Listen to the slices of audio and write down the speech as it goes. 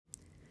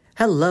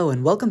Hello,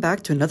 and welcome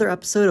back to another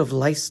episode of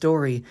Life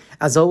Story.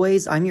 As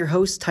always, I'm your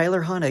host,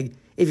 Tyler Honig.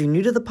 If you're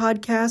new to the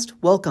podcast,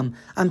 welcome.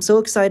 I'm so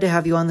excited to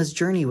have you on this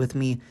journey with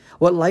me.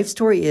 What Life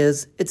Story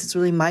is, it's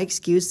really my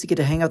excuse to get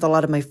to hang out with a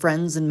lot of my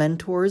friends and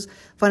mentors,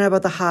 find out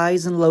about the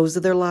highs and lows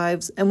of their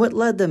lives, and what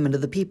led them into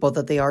the people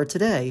that they are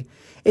today.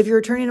 If you're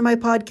returning to my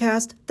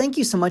podcast, thank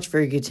you so much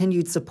for your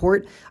continued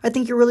support. I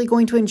think you're really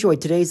going to enjoy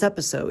today's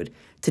episode.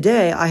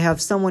 Today, I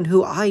have someone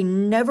who I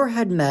never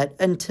had met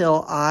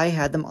until I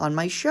had them on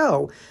my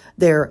show.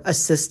 Their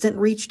assistant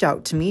reached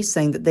out to me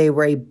saying that they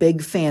were a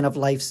big fan of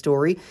Life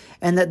Story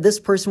and that this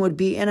person would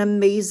be an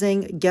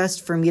amazing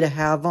guest for me to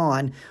have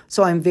on.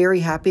 So I'm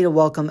very happy to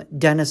welcome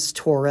Dennis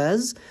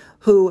Torres,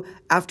 who,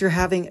 after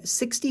having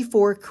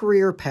 64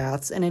 career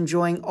paths and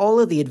enjoying all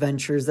of the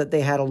adventures that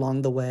they had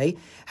along the way,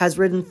 has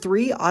written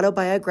 3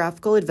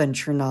 autobiographical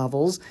adventure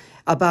novels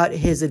about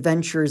his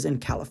adventures in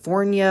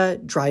California,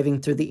 driving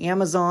through the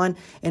Amazon,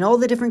 and all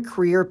the different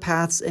career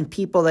paths and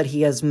people that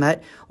he has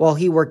met while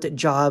he worked at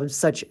jobs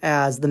such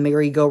as the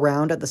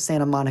merry-go-round at the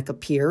Santa Monica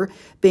Pier,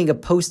 being a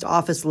post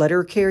office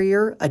letter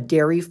carrier, a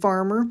dairy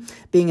farmer,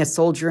 being a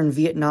soldier in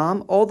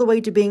Vietnam, all the way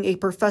to being a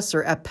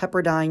professor at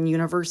Pepperdine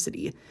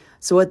University.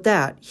 So with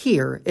that,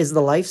 here is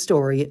the life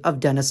story of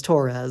Dennis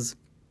Torres.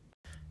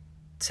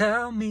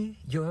 Tell me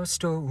your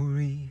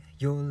story,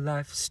 your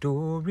life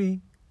story.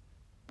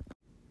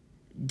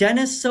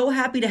 Dennis, so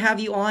happy to have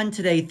you on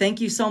today.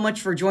 Thank you so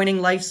much for joining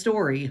Life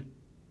Story.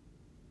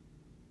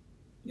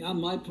 Yeah,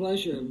 my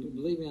pleasure.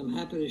 Believe me, I'm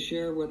happy to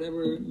share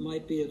whatever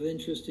might be of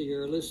interest to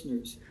your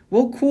listeners.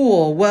 Well,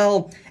 cool.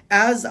 Well,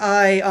 as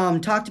I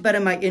talked about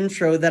in my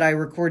intro that I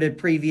recorded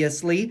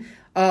previously,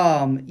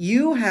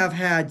 you have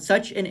had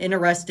such an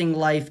interesting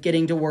life,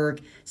 getting to work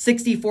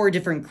 64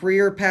 different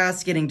career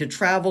paths, getting to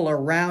travel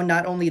around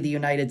not only the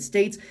United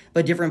States,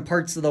 but different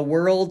parts of the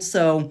world.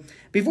 So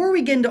before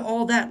we get into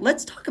all that,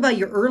 let's talk about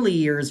your early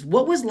years.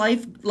 What was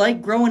life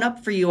like growing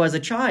up for you as a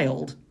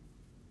child?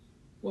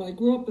 Well, I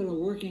grew up in a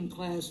working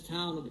class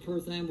town of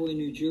Perth Amboy,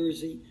 New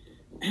Jersey.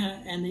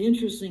 And the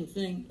interesting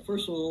thing,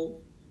 first of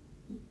all,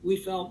 we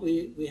felt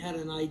we had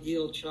an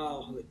ideal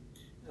childhood.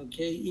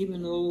 Okay,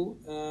 even though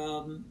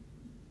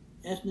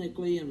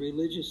ethnically and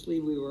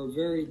religiously we were a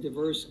very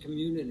diverse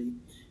community.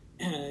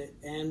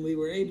 And we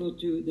were able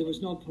to, there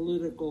was no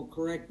political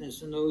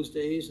correctness in those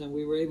days, and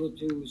we were able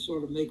to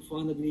sort of make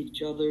fun of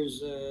each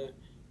other's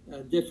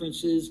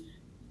differences,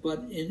 but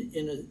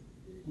in a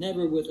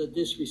never with a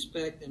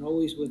disrespect, and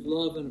always with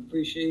love and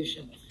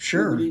appreciation.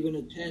 Sure. We would even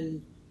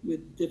attend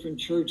with different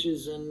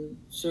churches and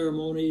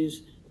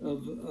ceremonies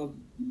of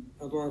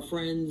our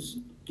friends,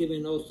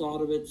 giving no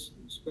thought of it,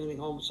 spending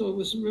home. So it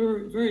was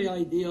very, very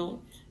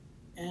ideal.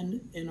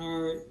 And in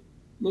our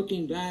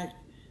looking back,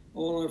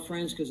 all our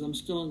friends, because I'm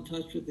still in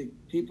touch with the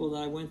people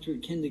that I went through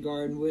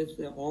kindergarten with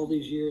all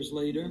these years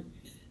later,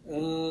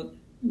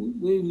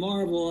 we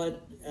marvel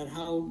at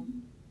how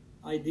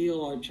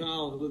ideal our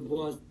childhood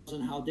was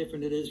and how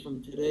different it is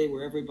from today,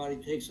 where everybody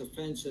takes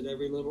offense at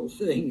every little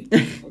thing,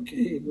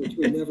 okay, which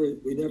we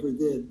never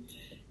did.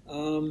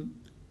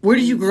 Where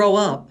did you grow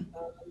up?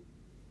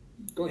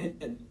 Go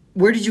ahead.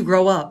 Where did you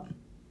grow up?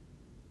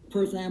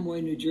 Perth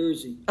Amboy, New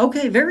Jersey.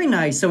 Okay, very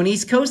nice. So an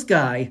East Coast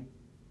guy.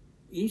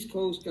 East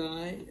Coast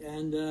guy,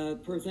 and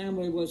Perth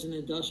Amboy was an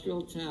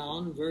industrial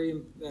town,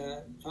 very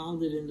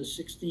founded in the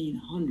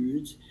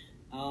 1600s.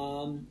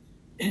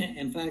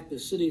 In fact, the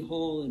City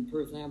Hall in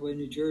Perth Amboy,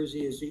 New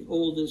Jersey, is the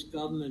oldest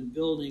government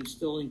building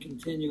still in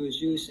continuous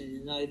use in the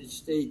United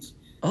States.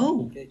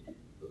 Oh. Okay.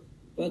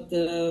 But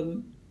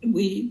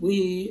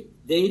we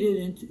dated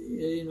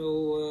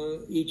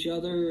into each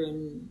other,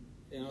 and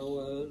a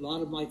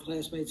lot of my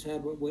classmates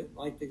had what we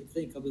like to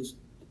think of as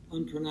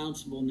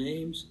unpronounceable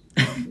names.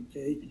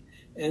 Okay.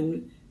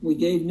 And we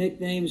gave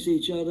nicknames to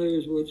each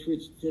other,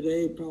 which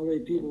today probably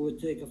people would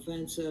take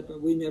offense at,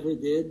 but we never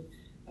did.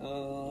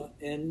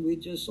 And we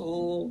just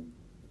all,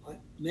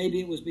 maybe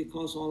it was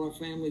because all our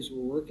families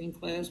were working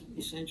class,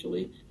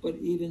 essentially, but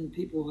even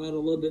people who had a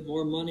little bit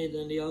more money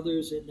than the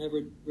others, it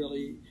never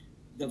really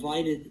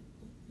divided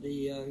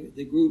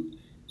the group.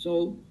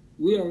 So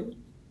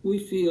we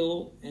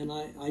feel, and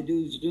I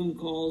do Zoom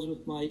calls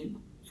with my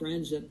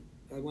friends that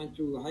I went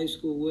through high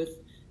school with,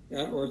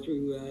 or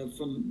through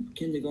from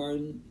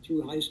kindergarten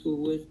through high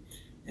school with,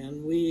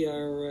 and we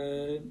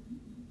are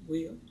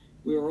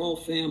all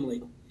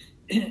family,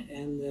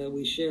 and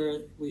we share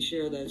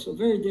that. So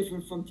very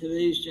different from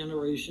today's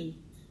generation,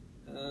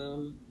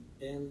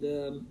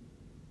 and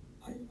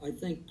I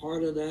think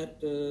part of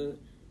that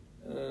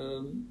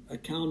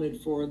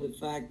accounted for the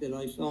fact that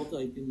I felt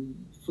I can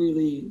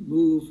freely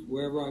move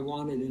wherever I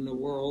wanted in the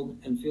world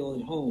and feel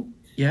at home.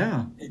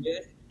 Yeah. And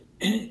yet,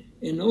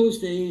 in those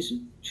days,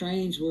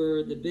 trains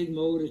were the big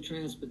mode of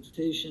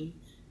transportation,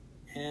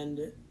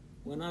 and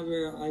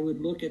whenever I would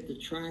look at the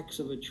tracks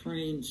of a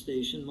train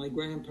station, my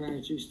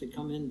grandparents used to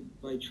come in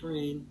by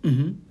train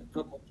a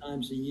couple of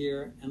times a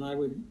year, and I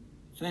would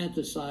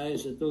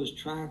fantasize that those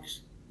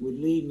tracks would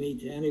lead me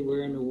to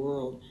anywhere in the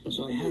world.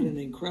 So I had an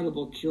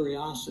incredible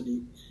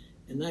curiosity,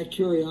 and that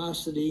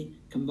curiosity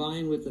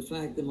combined with the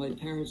fact that my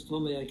parents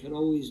told me I could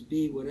always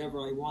be whatever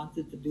I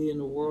wanted to be in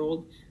the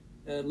world,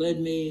 led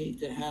me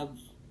to have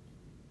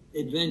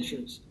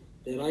adventures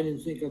that I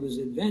didn't think of as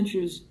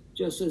adventures,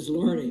 just as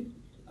learning.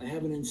 I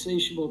have an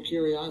insatiable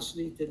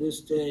curiosity to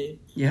this day.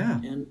 Yeah.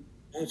 And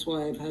that's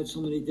why I've had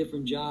so many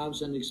different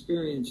jobs and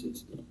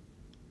experiences.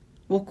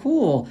 Well,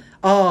 cool.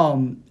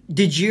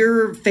 Did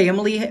your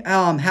family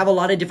have a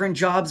lot of different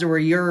jobs, or were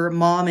your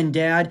mom and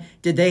dad,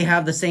 did they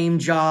have the same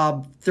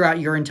job throughout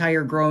your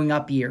entire growing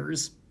up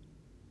years?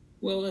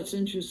 Well, that's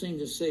interesting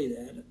to say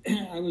that.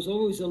 I was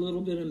always a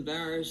little bit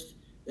embarrassed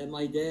that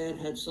my dad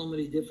had so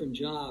many different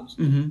jobs,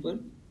 but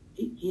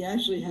he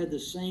actually had the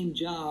same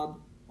job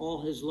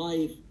all his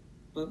life,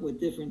 but with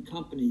different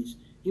companies.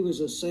 He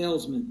was a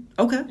salesman.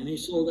 Okay. And he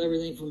sold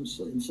everything from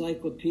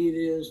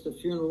encyclopedias to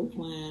funeral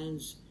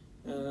plans,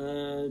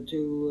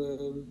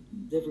 to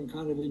different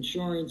kind of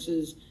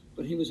insurances,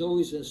 but he was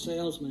always a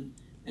salesman.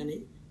 And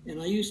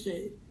I used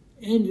to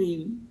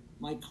envy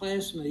my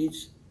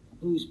classmates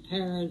whose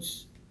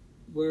parents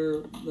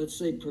were, let's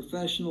say,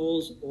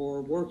 professionals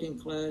or working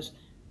class.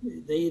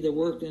 They either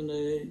worked in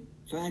a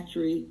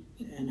factory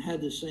and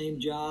had the same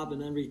job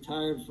and then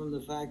retired from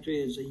the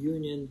factory as a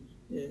union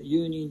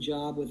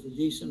job with a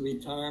decent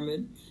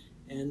retirement,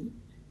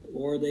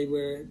 or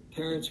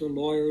parents were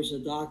lawyers or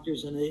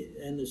doctors, and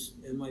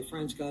my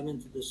friends got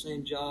into the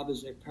same job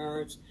as their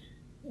parents.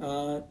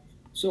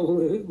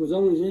 So it was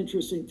always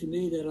interesting to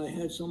me that I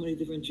had so many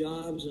different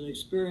jobs and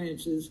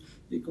experiences,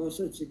 because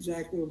that's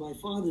exactly what my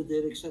father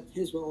did, except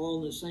his were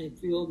all in the same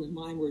field and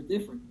mine were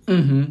different.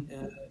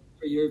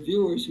 For your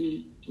viewers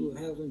who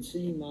haven't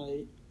seen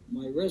my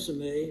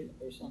resume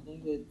or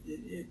something,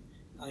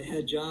 I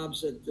had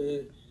jobs at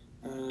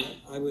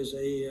I was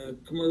a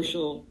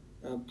commercial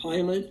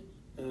pilot.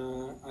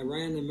 I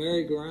ran the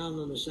merry-go-round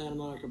on the Santa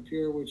Monica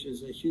Pier, which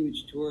is a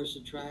huge tourist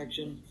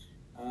attraction.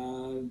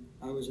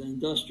 I was an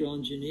industrial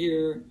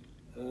engineer.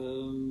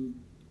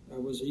 I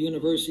was a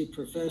university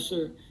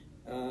professor.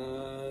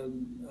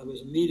 I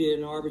was a mediator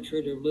and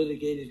arbitrator of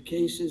litigated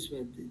cases. We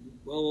had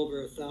well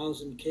over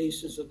 1,000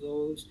 cases of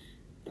those.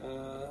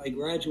 I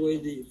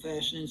graduated the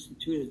Fashion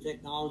Institute of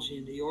Technology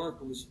in New York.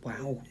 I was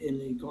in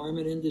the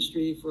garment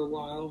industry for a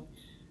while.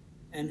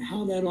 And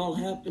how that all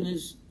happened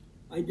is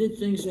I did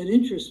things that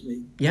interest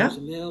me. Yeah. I was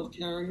a mail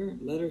carrier,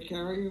 letter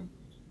carrier.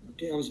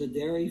 Okay, I was a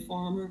dairy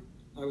farmer.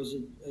 I was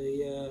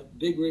a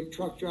big rig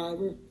truck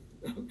driver.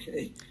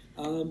 Okay.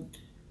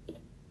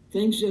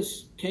 Things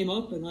just came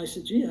up, and I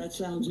said, gee, that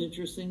sounds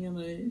interesting, and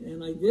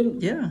I did them.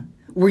 Yeah.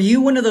 Were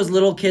you one of those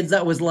little kids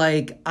that was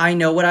like, I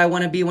know what I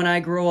want to be when I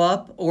grow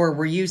up? Or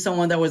were you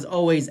someone that was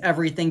always,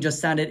 everything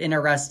just sounded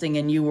interesting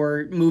and you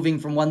were moving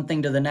from one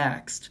thing to the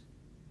next?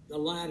 The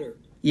latter.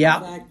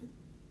 Yeah.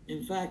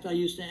 In fact, I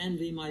used to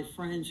envy my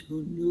friends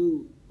who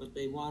knew what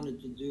they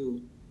wanted to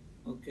do.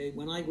 Okay,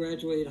 when I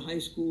graduated high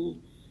school,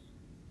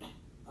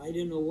 I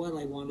didn't know what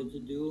I wanted to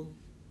do.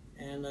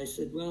 And I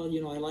said, well,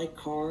 I like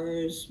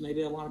cars.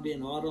 Maybe I want to be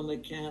an auto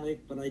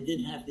mechanic, but I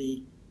didn't have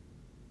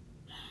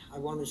I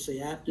want to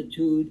say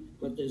aptitude,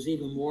 but there's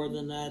even more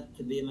than that.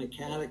 To be a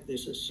mechanic,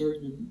 there's a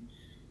certain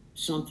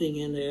something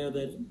in there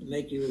that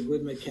make you a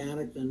good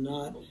mechanic than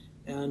not.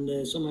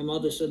 And so my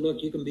mother said,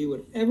 look, you can be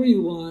whatever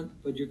you want,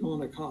 but you're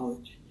going to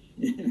college.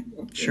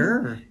 Okay.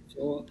 Sure.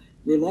 So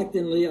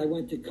reluctantly, I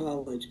went to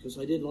college because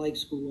I didn't like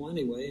school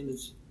anyway. And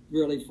it's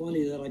really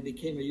funny that I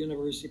became a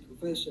university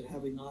professor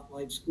having not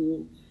liked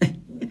school.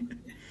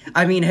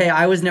 I mean, hey,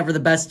 I was never the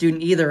best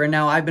student either, and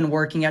now I've been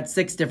working at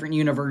 6 different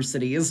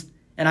universities,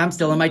 and I'm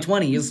still in my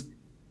 20s.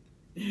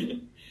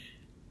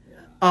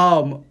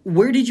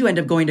 Where did you end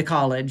up going to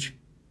college?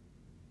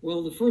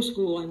 Well, the first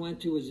school I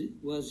went to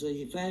was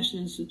a Fashion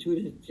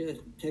Institute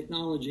of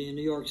Technology in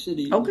New York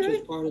City, which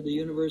was part of the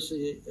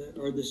university,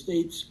 or the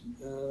state's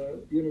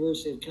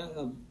University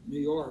of New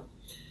York.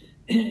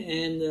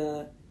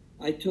 And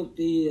I took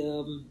they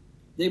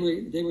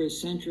were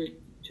eccentric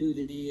to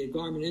the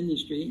garment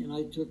industry, and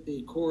I took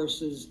the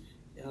courses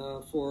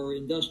for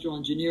industrial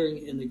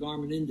engineering in the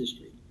garment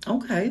industry.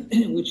 Okay.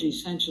 Which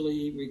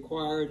essentially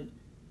required,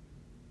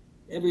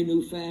 every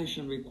new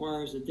fashion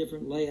requires a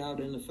different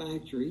layout in the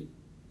factory.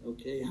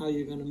 Okay, how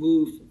you're going to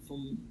move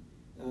from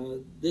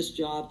this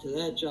job to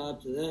that job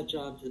to that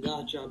job to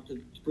that job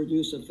to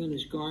produce a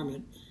finished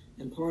garment.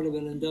 And part of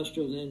an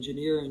industrial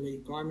engineer in the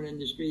garment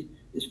industry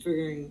is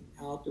figuring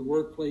out the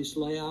workplace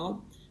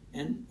layout,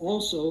 and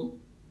also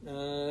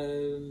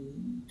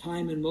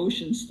time and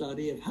motion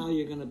study of how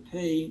you're going to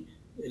pay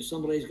if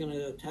somebody's going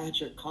to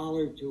attach a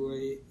collar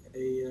to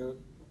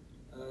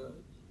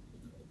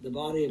the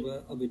body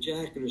of a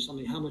jacket or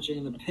something, how much you're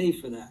going to pay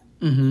for that.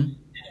 Mm-hmm.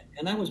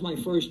 And that was my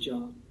first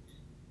job.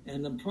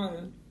 And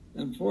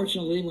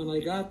unfortunately, when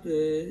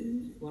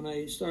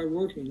I started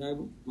working,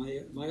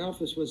 my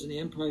office was in the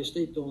Empire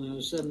State Building on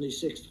the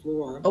 76th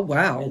floor. Oh,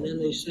 wow. And then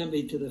they sent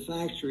me to the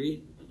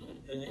factory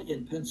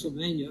in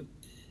Pennsylvania.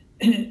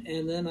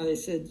 And then I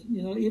said,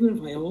 even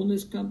if I own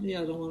this company,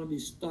 I don't want to be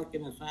stuck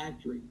in a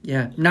factory.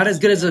 Yeah, not as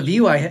good as a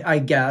view, I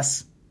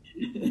guess.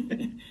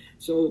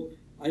 So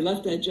I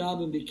left that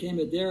job and became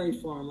a dairy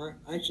farmer.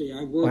 Actually,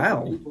 I worked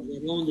Wow. for people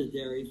that owned a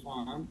dairy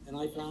farm, and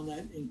I found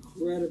that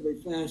incredibly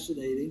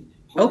fascinating.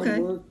 Hard Okay.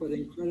 work, but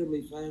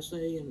incredibly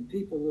fascinating, and the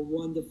people were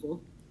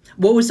wonderful.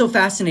 What was so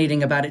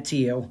fascinating about it to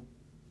you?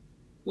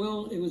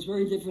 Well, it was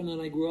very different than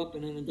I grew up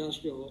in an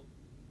industrial,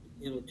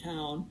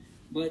 town.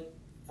 But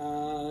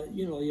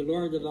you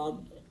learned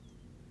about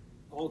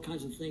all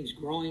kinds of things: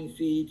 growing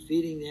feed,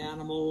 feeding the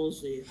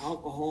animals, the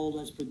alcohol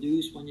that's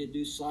produced when you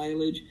do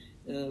silage,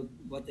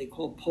 what they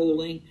call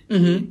polling.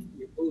 Mm-hmm.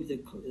 You remove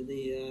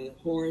the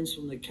horns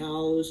from the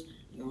cows.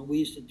 We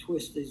used to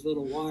twist these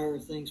little wire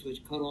things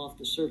which cut off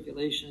the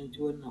circulation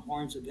into it, and the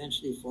horns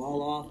eventually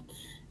fall off.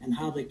 And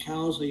how the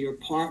cows are your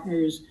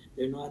partners.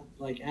 They're not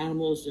like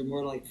animals, they're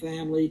more like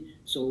family.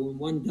 So when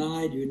one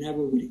died, you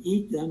never would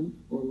eat them,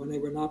 or when they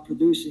were not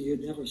producing,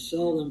 you'd never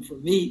sell them for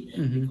meat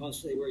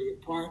because they were your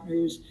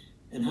partners.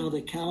 And how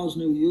the cows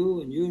knew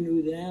you and you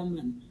knew them,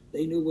 and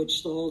they knew which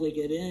stall to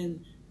get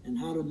in and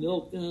how to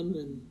milk them.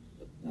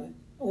 And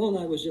all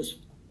that was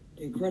just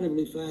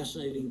incredibly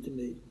fascinating to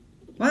me.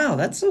 Wow,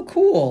 that's so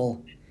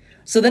cool.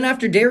 So then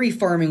after dairy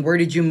farming, where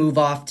did you move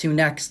off to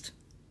next?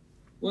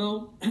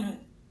 Well,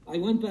 I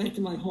went back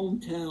to my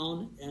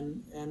hometown,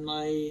 and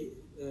my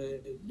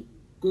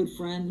good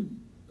friend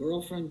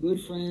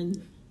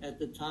at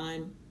the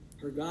time,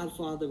 her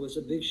godfather was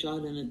a big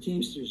shot in a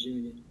Teamsters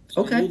union.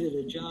 So Okay. I needed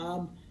a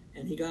job,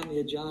 and he got me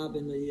a job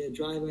in the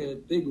driving a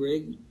big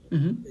rig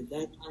at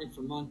that time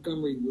for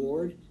Montgomery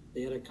Ward.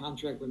 They had a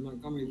contract with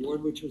Montgomery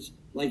Ward, which was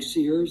like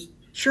Sears.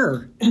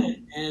 Sure.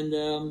 And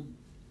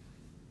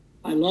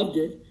I loved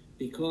it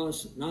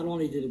because not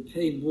only did it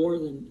pay more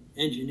than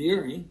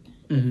engineering,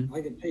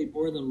 I could pay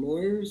more than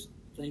lawyers,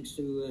 thanks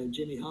to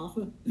Jimmy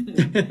Hoffa, the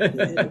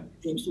head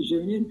of Teamsters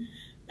Union.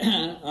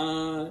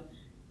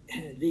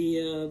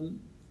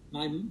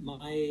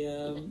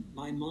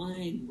 My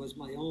mind was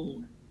my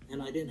own,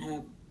 and I didn't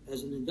have,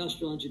 as an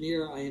industrial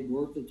engineer, I had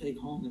work to take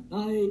home at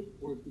night,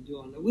 work to do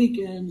on the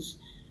weekends.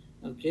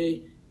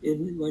 Okay,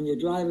 when you're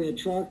driving a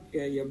truck,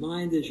 your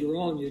mind is your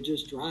own. You're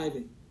just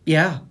driving.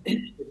 Yeah.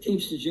 The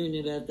Teamsters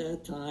Union at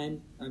that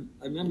time,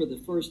 I remember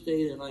the first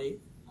day that I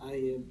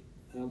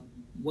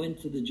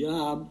went to the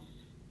job,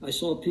 I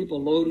saw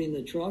people loading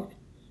the truck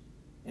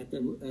at the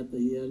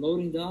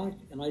loading dock,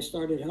 and I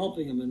started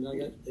helping them, and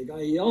the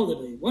guy yelled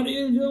at me, "What are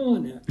you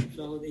doing there?"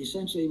 So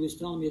essentially he was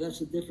telling me, that's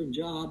a different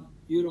job.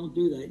 You don't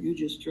do that. You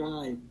just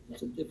drive.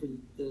 It's a different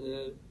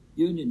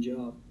union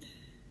job.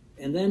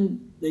 And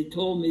then they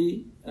told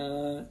me,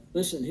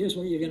 listen, here's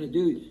what you're going to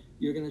do.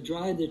 You're going to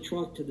drive the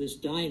truck to this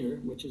diner,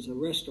 which is a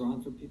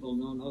restaurant for people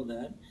who don't know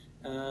that,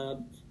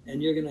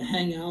 and you're going to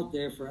hang out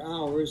there for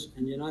hours,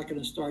 and you're not going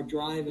to start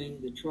driving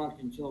the truck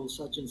until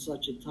such and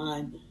such a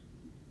time,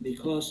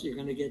 because you're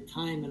going to get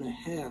time and a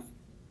half.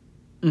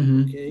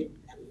 Okay?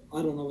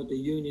 I don't know what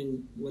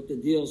the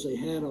deals they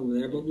had over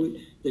there, but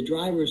the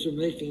drivers were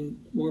making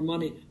more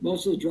money.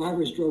 Most of the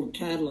drivers drove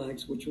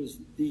Cadillacs, which was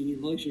the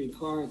luxury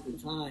car at the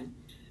time.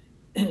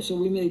 So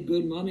we made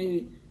good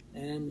money,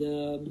 and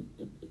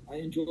I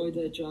enjoyed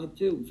that job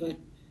too. In fact,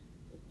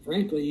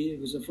 frankly, it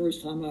was the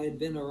first time I had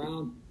been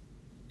around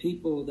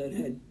people that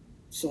had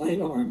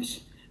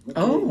sidearms. Okay?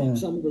 Oh.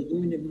 Some of the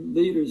union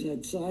leaders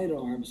had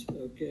sidearms.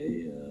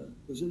 Okay, it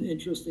was an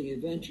interesting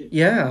adventure.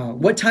 Yeah.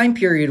 What time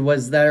period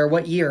was that, or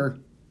what year?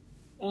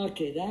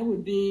 Okay, that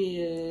would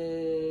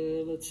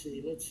be, let's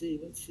see.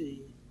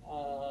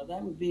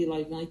 That would be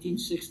like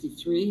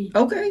 1963.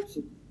 Okay.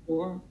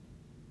 64.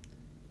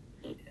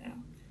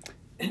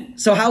 Yeah.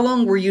 So how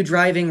long were you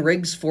driving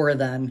rigs for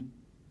then?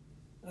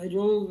 I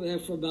drove there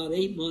for about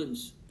 8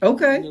 months.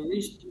 Okay. And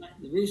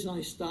the reason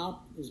I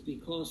stopped is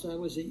because that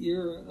was a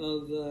year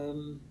of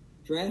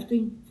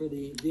drafting for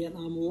the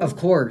Vietnam War. Of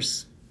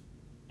course.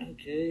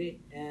 Okay,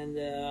 and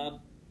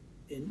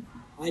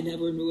I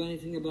never knew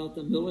anything about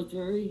the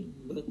military,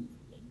 but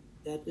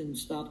that didn't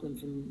stop them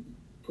from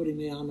putting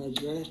me on the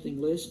drafting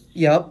list.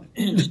 Yep.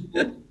 And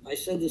so I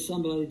said to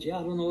somebody, gee,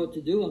 I don't know what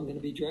to do. I'm going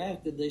to be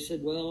drafted. They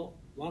said, well,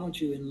 why don't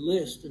you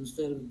enlist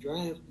instead of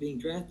being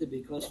drafted,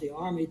 because the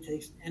Army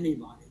takes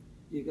anybody.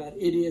 You got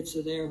idiots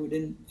in there who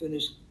didn't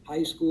finish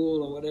high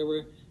school or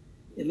whatever.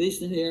 At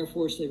least in the Air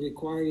Force, they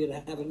require you to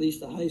have at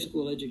least a high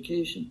school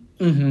education.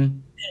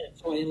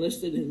 So I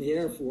enlisted in the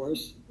Air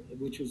Force,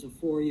 which was a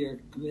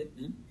 4-year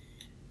commitment.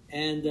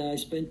 And I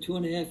spent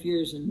 2.5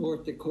 years in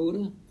North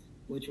Dakota,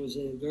 which was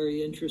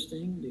very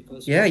interesting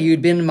because... Yeah,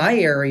 you'd been in my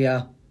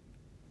area.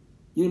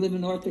 You live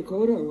in North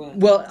Dakota or what?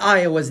 Well,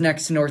 Iowa's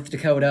next to North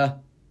Dakota.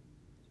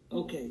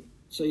 Okay,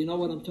 so you know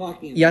what I'm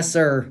talking about. Yes,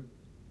 sir.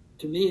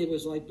 To me, it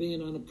was like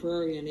being on a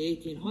prairie in the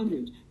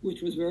 1800s,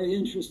 which was very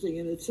interesting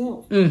in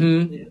itself.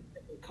 Mm-hmm.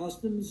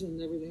 Customs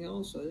and everything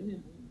else.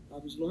 I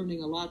was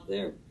learning a lot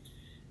there.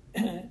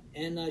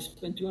 And I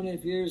spent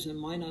 2.5 years in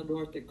Minot,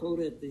 North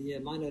Dakota at the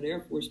Minot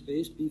Air Force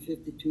Base,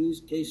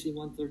 B-52s,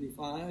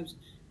 KC-135s,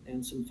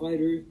 and some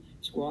fighter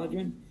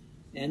squadron.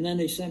 And then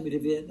they sent me to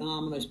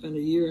Vietnam, and I spent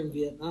a year in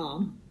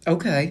Vietnam.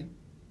 Okay.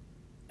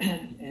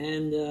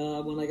 And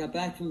when I got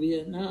back from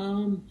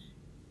Vietnam,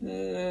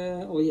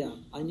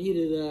 I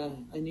needed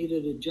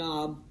a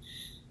job,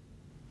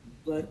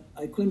 but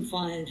I couldn't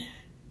find.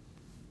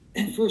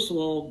 First of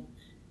all,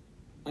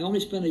 I only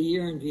spent a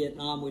year in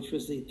Vietnam, which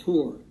was the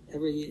tour.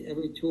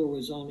 Every tour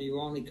was you were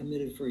only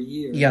committed for a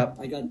year. Yep.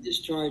 I got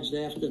discharged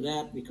after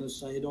that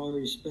because I had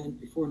already spent,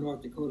 before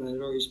North Dakota, I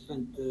had already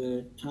spent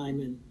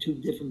time in 2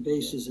 different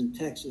bases in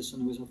Texas,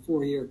 and it was a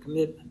 4-year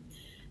commitment.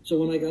 So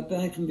when I got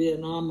back from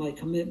Vietnam, my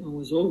commitment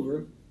was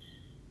over,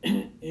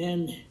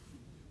 and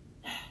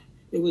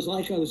it was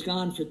like I was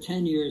gone for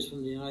 10 years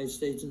from the United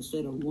States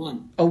instead of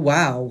 1. Oh,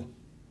 wow.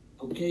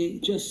 Okay,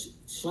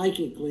 just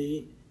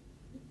psychically,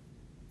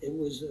 it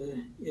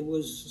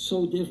was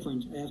so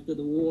different after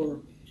the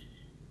war.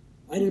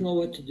 I didn't know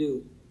what to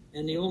do.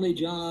 And the only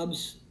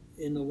jobs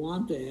in the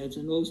want ads,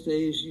 in those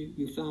days,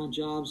 you found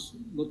jobs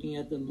looking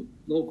at the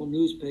local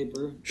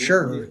newspaper.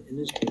 Sure. In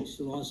this case,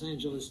 the Los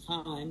Angeles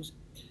Times.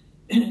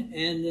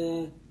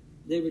 And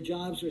they were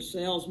jobs for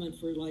salesmen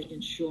for like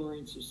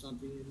insurance or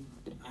something. And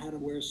I had to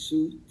wear a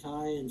suit,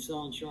 tie, and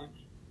sell insurance.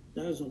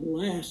 That was the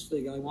last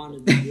thing I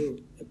wanted to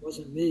do. It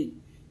wasn't me.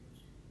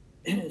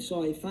 And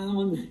so I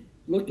found,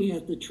 looking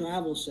at the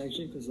travel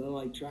section, because I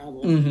like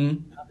travel,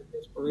 out of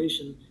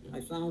desperation, I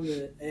found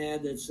an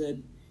ad that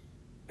said,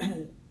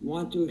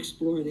 want to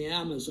explore the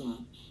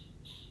Amazon.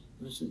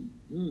 I said,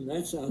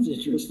 that sounds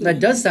interesting. That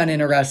does sound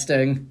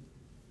interesting.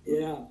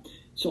 Yeah.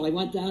 So I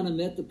went down and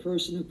met the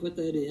person who put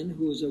that in,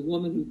 who was a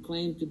woman who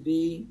claimed to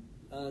be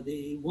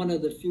one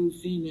of the few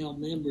female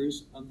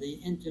members of the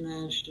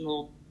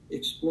International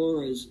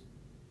Explorers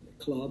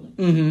Club.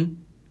 Mm-hmm.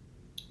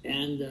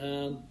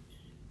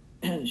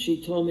 And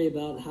she told me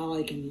about how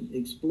I can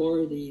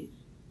explore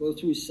go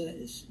through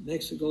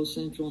Mexico,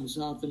 Central and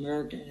South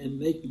America and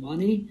make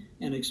money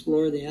and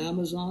explore the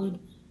Amazon.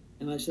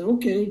 And I said,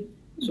 okay.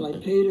 So I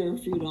paid her a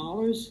few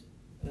dollars,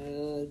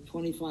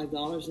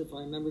 $25 if I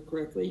remember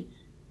correctly.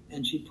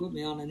 And she put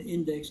me on an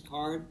index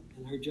card,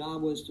 and her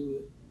job was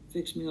to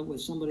fix me up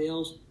with somebody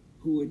else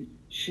who would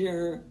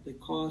share the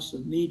cost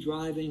of me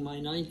driving my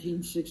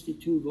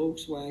 1962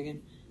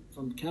 Volkswagen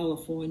from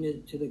California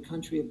to the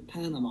country of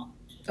Panama.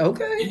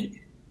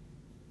 Okay.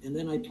 And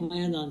then I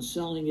planned on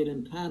selling it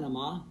in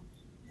Panama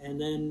and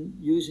then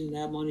using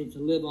that money to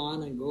live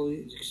on and go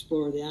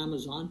explore the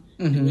Amazon.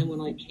 Mm-hmm. And then when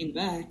I came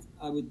back,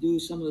 I would do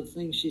some of the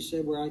things she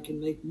said where I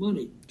can make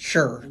money.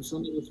 Sure. And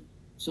some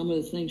of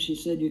the things she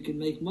said you could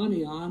make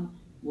money on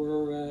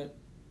were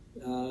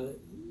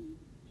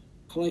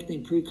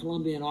collecting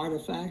pre-Columbian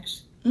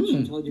artifacts.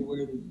 She told you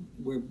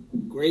where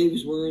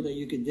graves were that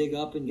you could dig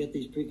up and get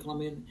these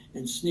pre-Columbian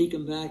and sneak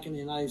them back in the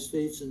United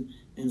States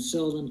and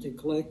sell them to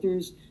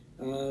collectors.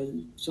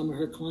 Some of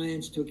her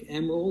clients took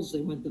emeralds. They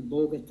went to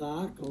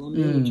Bogota,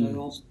 Colombia, which I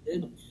also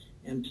did.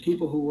 And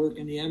people who work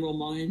in the emerald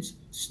mines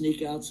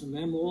sneak out some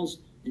emeralds,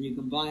 and you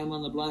can buy them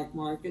on the black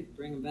market,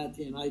 bring them back to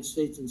the United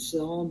States and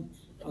sell them.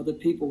 Other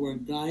people were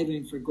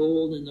diving for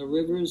gold in the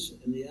rivers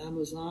in the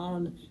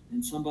Amazon,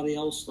 and somebody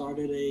else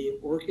started a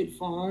orchid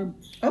farm.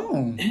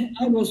 Oh.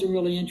 I wasn't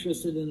really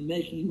interested in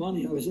making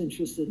money. I was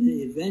interested in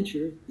the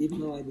adventure, even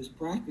though I was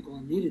practical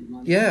and needed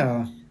money.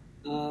 Yeah.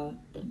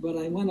 But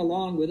I went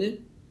along with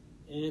it,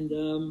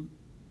 and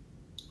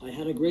I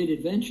had a great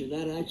adventure.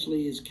 That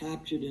actually is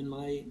captured in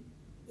my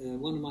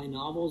one of my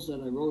novels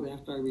that I wrote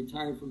after I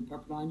retired from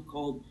Pepperdine,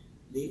 called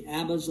The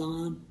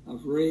Amazon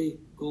of Ray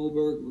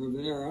Goldberg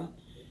Rivera.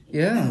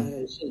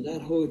 Yeah. So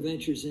that whole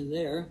adventure's in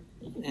there.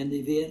 And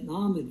the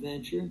Vietnam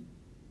adventure,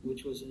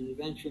 which was an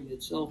adventure in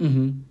itself.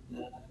 Mm-hmm.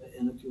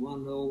 And if you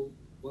want to know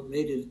what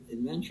made it an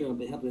adventure, I'll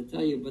be happy to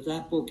tell you. But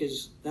that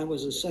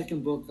was the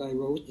second book I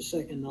wrote, the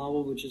second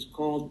novel, which is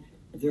called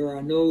There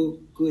Are No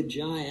Good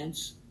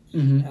Giants,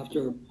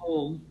 after a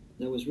poem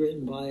that was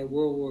written by a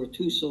World War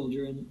II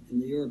soldier in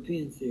the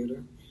European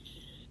theater.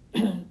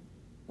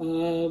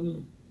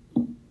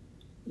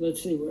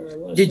 Let's see where I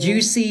was. Did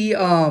you see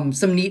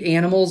some neat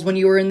animals when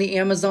you were in the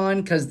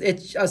Amazon? Because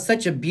it's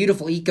such a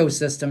beautiful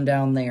ecosystem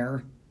down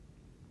there.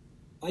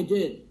 I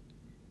did.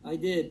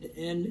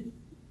 And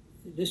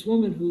this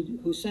woman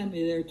who sent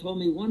me there told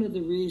me one of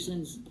the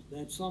reasons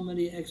that so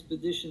many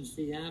expeditions to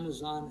the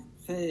Amazon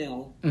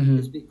fail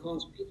is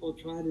because people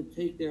try to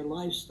take their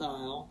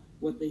lifestyle,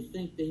 what they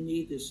think they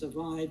need to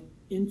survive,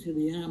 into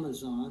the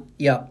Amazon.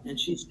 Yeah. And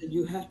she said,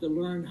 you have to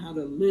learn how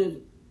to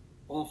live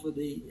off of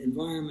the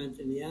environment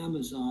in the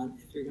Amazon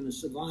if you're going to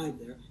survive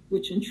there,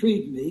 which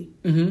intrigued me.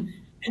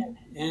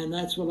 And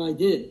that's what I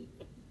did.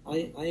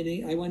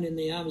 I went in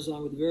the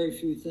Amazon with very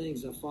few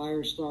things: a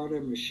fire starter,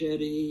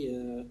 machete,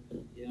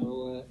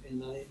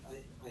 and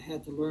I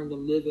had to learn to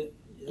live it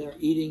there,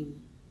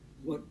 eating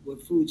what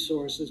food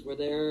sources were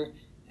there,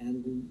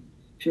 and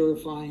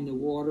purifying the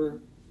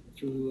water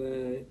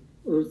through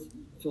earth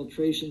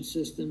filtration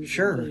systems.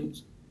 Sure. And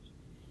things.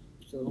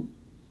 So.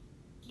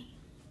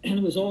 And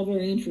it was all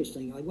very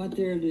interesting. I went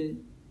there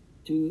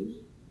to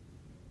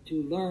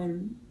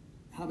learn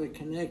how to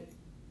connect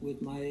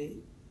with my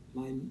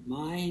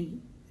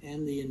mind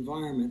and the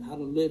environment, how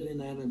to live in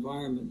that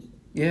environment.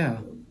 Yeah.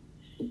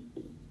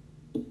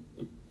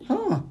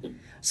 Huh.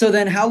 So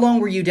then how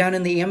long were you down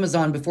in the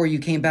Amazon before you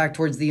came back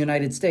towards the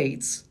United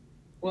States?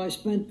 Well, I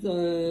spent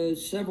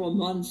several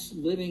months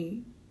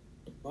living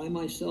by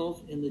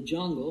myself in the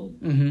jungle,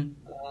 Mm-hmm.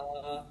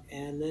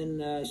 and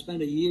then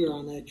spent a year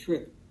on that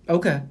trip.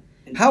 Okay.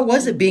 And How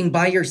was it being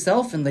by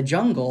yourself in the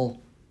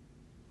jungle?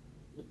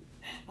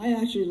 I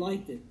actually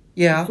liked it.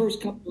 Yeah. The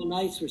first couple of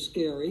nights were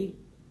scary,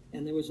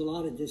 and there was a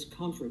lot of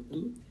discomfort.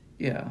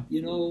 Yeah.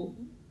 You know,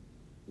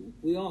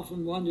 we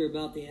often wonder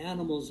about the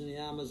animals in the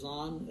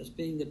Amazon as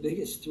being the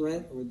biggest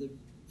threat or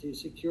to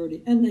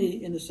security, and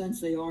they, in a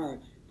sense, they are.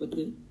 But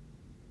the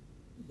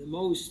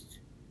most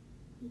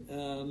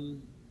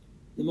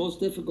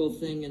difficult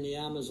thing in the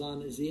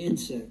Amazon is the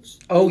insects.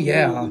 Oh,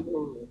 yeah.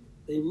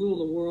 They rule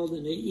the world,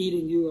 and they're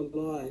eating you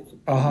alive.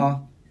 Uh-huh.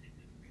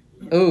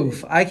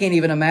 Oof, I can't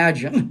even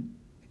imagine.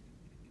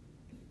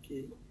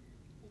 Okay.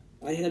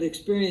 I had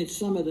experienced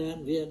some of that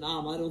in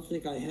Vietnam. I don't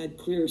think I had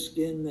clear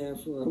skin there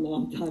for a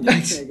long time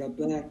after I got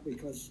back,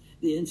 because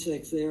the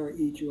insects there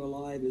eat you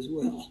alive as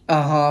well.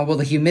 Uh-huh, well,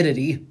 the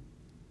humidity.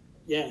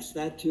 Yes,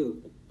 that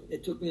too.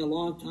 It took me a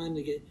long time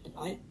to get...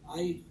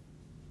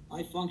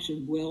 I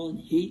functioned well in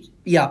heat.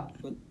 Yeah.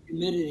 But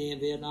humidity in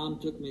Vietnam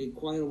took me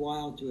quite a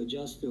while to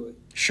adjust to it.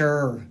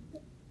 Sure.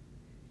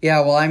 Yeah,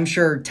 well, I'm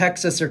sure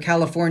Texas or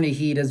California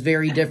heat is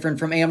very different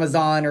from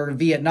Amazon or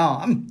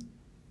Vietnam.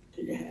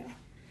 Yeah.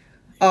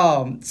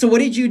 So what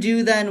did you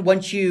do then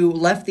once you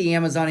left the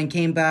Amazon and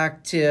came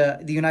back to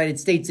the United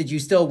States? Did you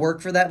still work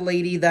for that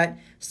lady that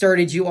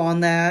started you on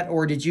that,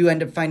 or did you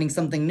end up finding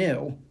something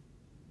new?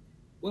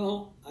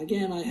 Well,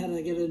 again, I had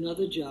to get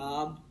another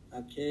job.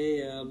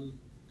 Okay.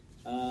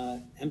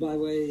 And by the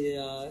way,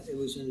 it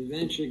was an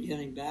adventure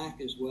getting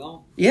back as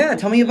well. Yeah,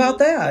 tell me about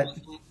that.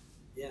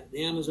 Yeah,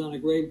 the Amazon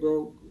of Ray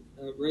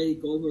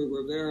Goldberg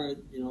Rivera,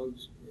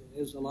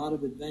 there's a lot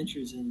of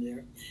adventures in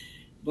there.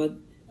 But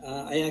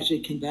I actually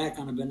came back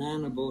on a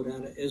banana boat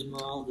out of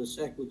Esmeraldas,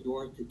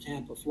 Ecuador, to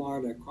Tampa,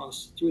 Florida,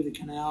 through the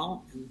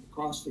canal and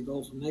across the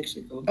Gulf of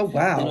Mexico. Oh,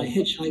 wow. Then I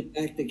hitchhiked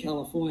back to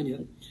California.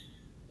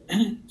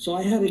 So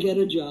I had to get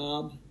a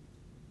job.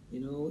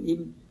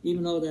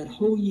 Even though that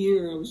whole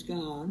year I was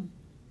gone,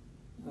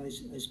 I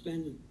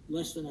spent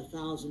less than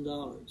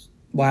 $1,000.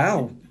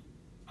 Wow.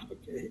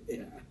 Okay,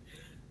 yeah.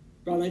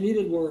 But I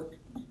needed work.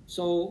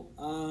 So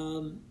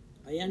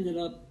I ended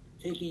up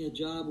taking a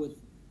job with,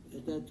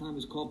 at that time it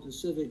was called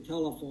Pacific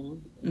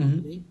Telephone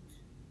Company.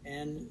 Mm-hmm.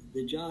 And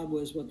the job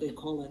was what they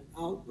call an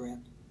out rep.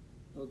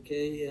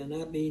 Okay, and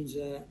that means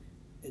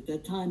at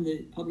that time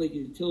the Public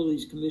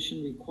Utilities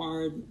Commission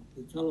required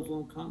the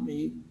telephone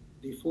company,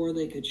 before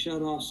they could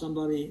shut off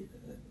somebody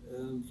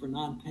for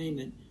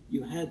non-payment,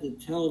 you had to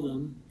tell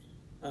them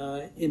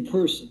in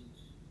person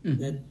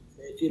that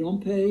if you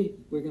don't pay,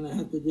 we're going to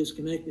have to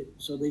disconnect it.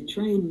 So they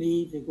trained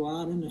me to go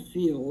out in the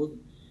field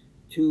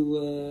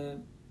to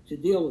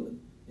deal with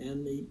them.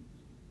 And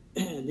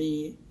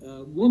the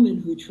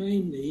woman who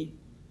trained me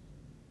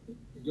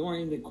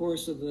during the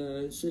course of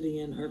sitting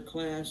in her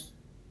class,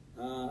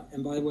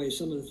 and by the way,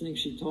 some of the things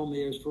she told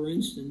me is, for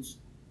instance,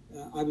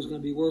 I was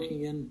going to be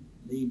working in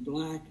the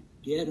black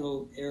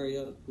ghetto area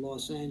of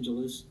Los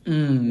Angeles.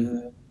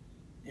 And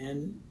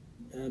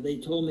they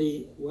told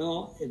me,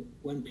 well,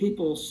 when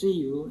people see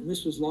you, and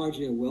this was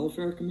largely a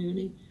welfare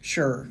community.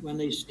 Sure. When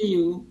they see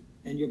you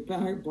and you're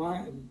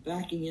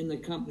backing in the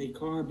company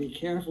car, be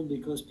careful,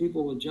 because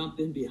people will jump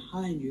in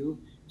behind you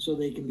so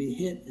they can be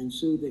hit and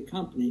sue the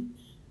company.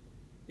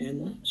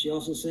 And she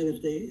also said,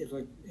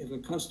 if a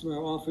customer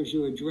offers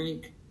you a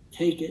drink,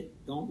 take it,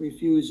 don't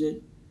refuse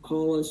it,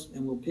 call us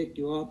and we'll pick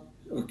you up.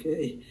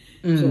 Okay.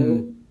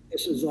 So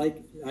this was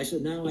like, I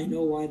said, now I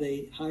know why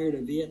they hired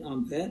a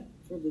Vietnam vet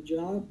for the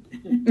job.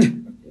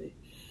 Okay.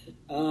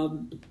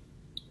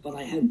 But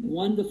I had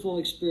wonderful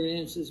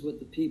experiences with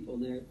the people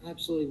there,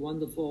 absolutely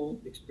wonderful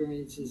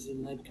experiences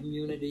in that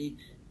community.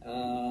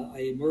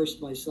 I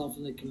immersed myself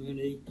in the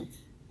community.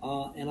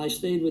 And I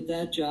stayed with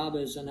that job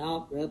as an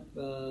out rep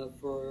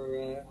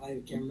for,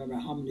 I can't remember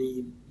how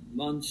many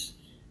months.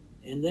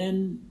 And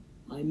then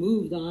I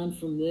moved on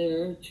from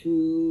there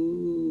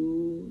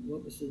to,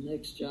 what was the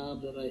next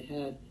job that I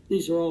had?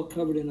 These are all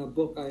covered in a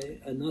book,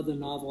 another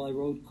novel I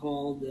wrote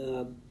called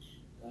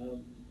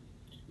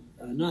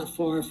Not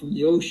Far from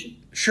the Ocean.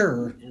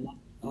 Sure. And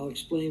I'll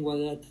explain where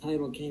that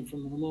title came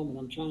from in a moment.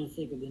 I'm trying to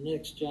think of the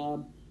next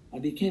job. I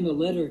became a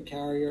letter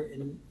carrier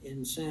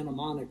in Santa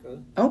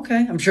Monica.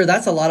 Okay, I'm sure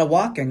that's a lot of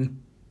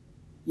walking.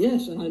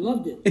 Yes, and I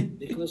loved it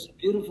because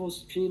beautiful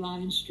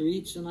tree-lined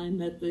streets, and I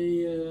met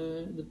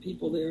the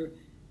people there.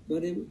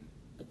 But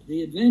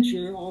the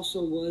adventure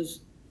also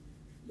was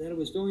that it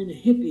was during the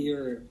hippie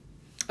era.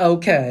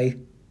 Okay.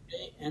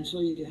 And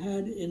so you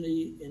had in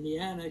the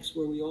annex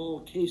where we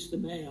all cased the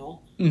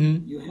mail,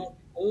 mm-hmm. you had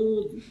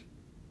old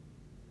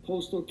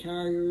postal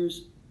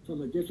carriers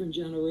from a different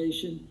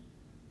generation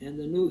and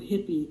the new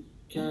hippie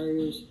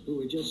carriers who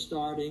were just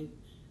starting.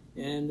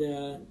 And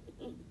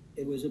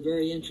it was a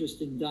very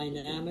interesting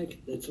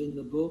dynamic that's in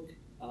the book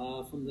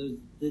from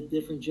the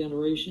different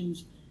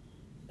generations.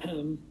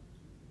 And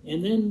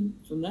then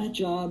from that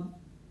job,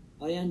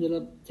 I ended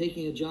up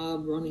taking a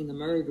job running the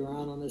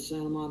merry-go-round on the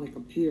Santa Monica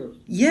Pier.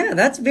 Yeah,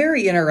 that's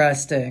very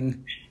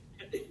interesting.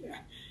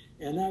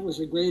 And that was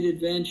a great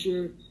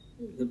adventure.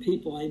 The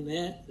people I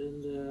met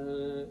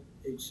and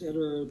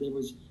etc. There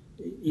was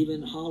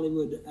even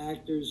Hollywood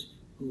actors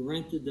who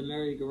rented the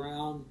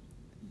merry-go-round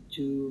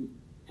to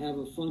have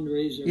a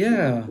fundraiser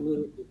for a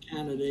political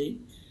candidate.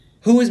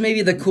 Who was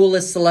maybe the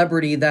coolest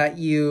celebrity that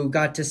you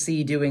got to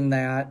see doing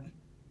that?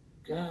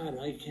 God,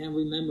 I can't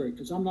remember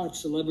because I'm not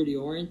celebrity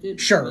oriented.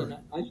 Sure. I mean,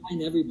 I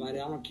find everybody,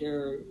 I don't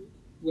care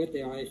what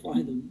they are, I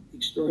find them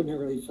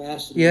extraordinarily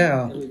fascinating.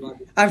 Yeah.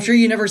 Everybody. I'm sure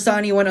you never saw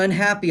anyone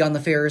unhappy on the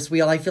Ferris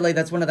wheel. I feel like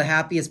that's one of the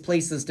happiest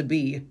places to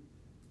be.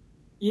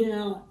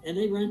 Yeah, and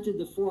they rented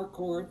the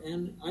forecourt,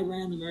 and I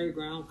ran the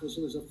merry-go-round because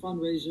it was a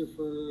fundraiser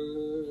for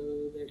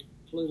their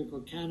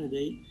political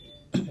candidate.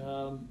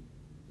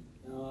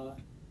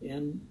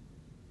 And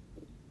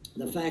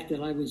the fact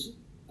that I was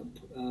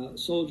a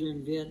soldier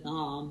in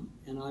Vietnam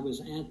and I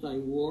was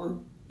anti-war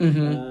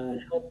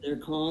helped their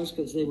cause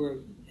because they were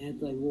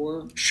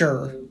anti-war.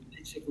 Sure.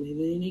 Basically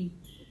leaning.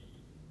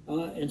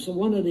 And so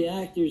one of the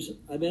actors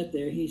I met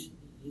there, he's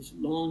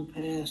long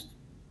past,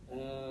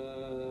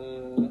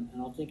 and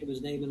I'll think of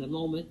his name in a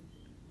moment.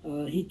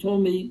 He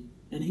told me,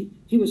 and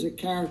he was a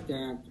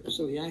character actor,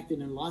 so he acted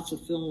in lots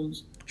of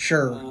films.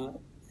 Sure.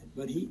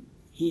 But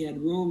he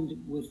had roomed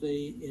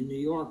in New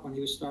York when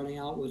he was starting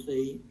out with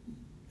a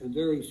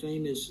very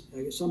famous,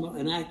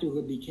 an actor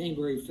who became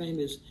very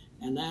famous,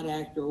 and that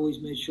actor always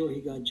made sure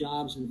he got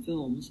jobs in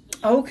films.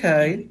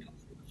 Okay.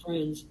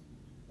 Friends.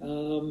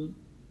 And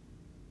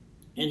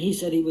he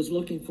said he was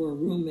looking for a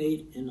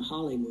roommate in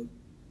Hollywood.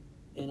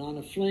 And on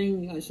a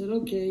fling, I said,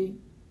 okay,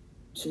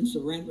 since the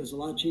rent was a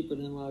lot cheaper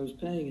than what I was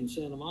paying in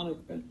Santa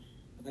Monica,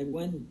 I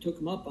went and took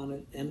him up on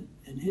it. And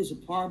his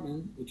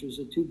apartment, which was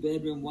a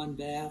 2-bedroom,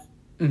 1-bath,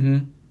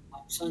 on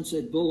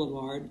Sunset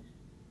Boulevard,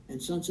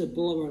 and Sunset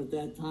Boulevard at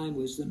that time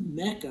was the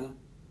mecca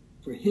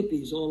for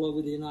hippies all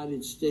over the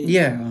United States.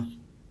 Yeah.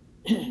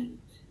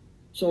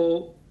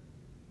 So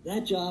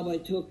that job I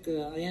took,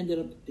 I ended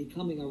up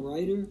becoming a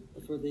writer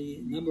for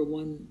the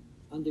 #1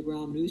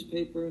 underground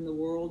newspaper in the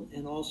world,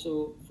 and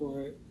also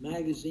for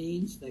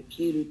magazines that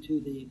catered to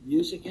the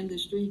music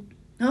industry.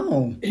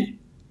 Oh.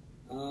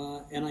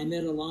 And I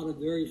met a lot of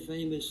very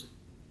famous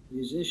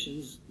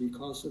musicians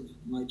because of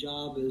my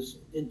job as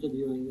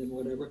interviewing them,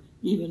 whatever,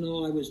 even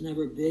though I was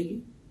never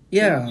big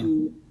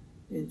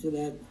into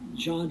that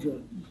genre.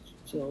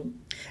 So,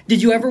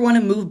 did you ever want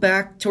to move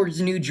back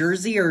towards New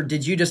Jersey, or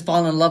did you just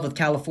fall in love with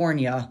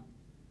California?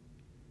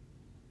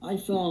 I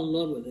fell in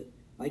love with it.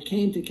 I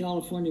came to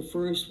California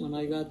first when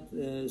I got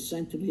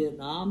sent to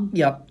Vietnam.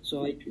 Yep.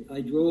 So I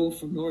drove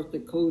from North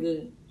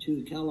Dakota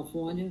to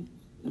California,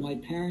 and my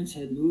parents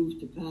had moved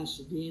to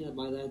Pasadena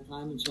by that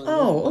time, and so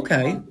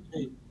okay.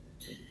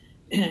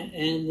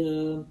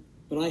 And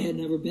but I had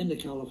never been to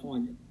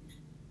California.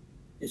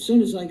 As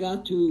soon as I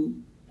got to,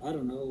 I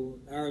don't know,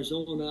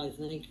 Arizona, I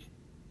think,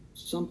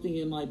 something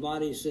in my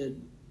body said,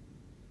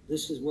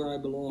 this is where I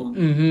belong,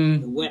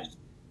 the West.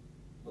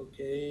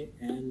 Okay,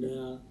 and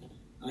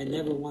I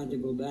never wanted to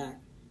go back.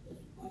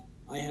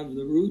 I have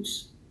the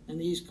roots on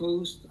the East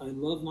Coast. I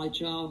love my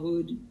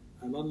childhood.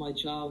 I love my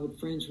childhood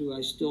friends who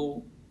I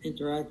still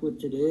interact with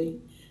today.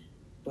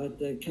 But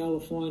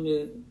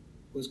California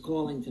was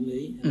calling to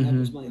me, and that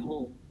was my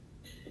home.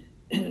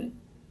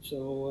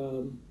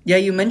 So yeah,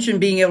 you mentioned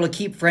being able to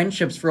keep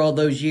friendships for all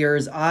those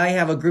years. I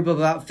have a group of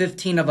about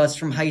 15 of us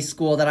from high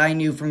school that I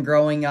knew from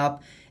growing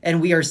up, and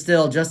we are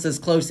still just as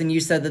close. And you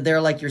said that they're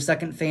like your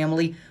second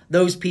family.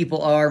 Those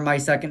people are my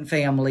second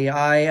family.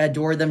 I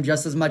adore them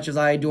just as much as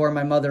I adore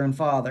my mother and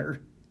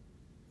father.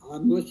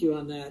 I'm with you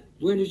on that.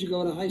 Where did you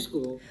go to high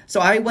school? So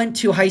I went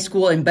to high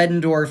school in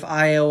Bettendorf,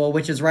 Iowa,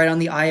 which is right on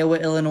the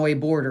Iowa-Illinois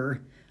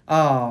border,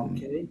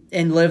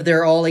 and lived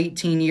there all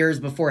 18 years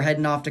before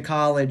heading off to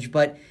college.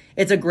 But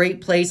it's a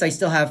great place. I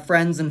still have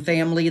friends and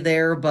family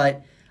there,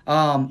 but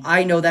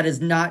I know that is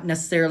not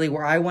necessarily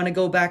where I want to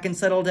go back and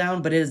settle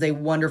down, but it is a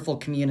wonderful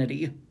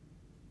community.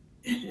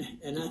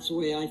 And that's the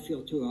way I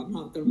feel, too. I'm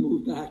not going to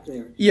move back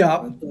there.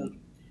 Yeah. But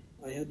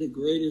I had the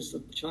greatest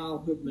of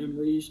childhood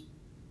memories.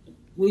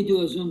 We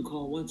do a Zoom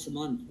call once a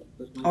month.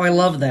 I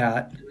love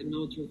that. I've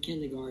known through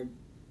kindergarten.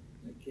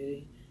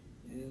 Okay.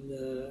 And,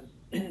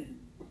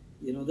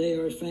 they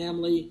are a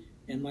family,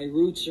 and my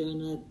roots are in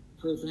that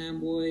Perth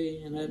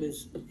Amboy, and that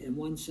is, in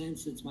one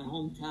sense, it's my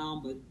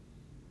hometown, but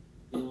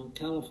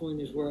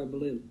California is where I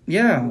live.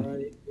 Yeah.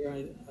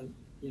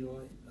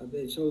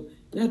 So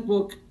that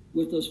book,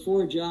 with those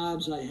 4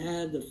 jobs I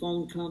had, the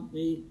phone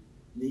company,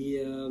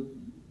 the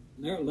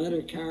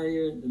letter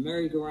carrier, the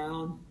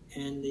merry-go-round,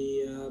 and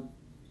the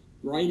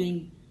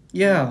writing,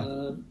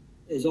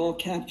 is all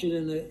captured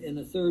in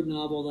the third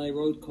novel that I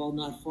wrote called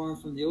Not Far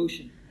from the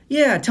Ocean.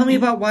 Yeah, tell me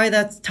about why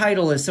that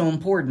title is so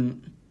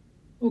important.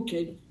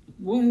 Okay.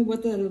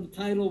 What that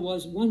title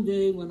was, one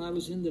day when I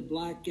was in the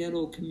black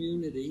ghetto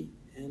community,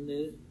 and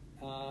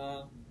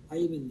I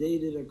even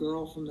dated a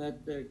girl from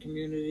that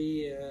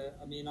community.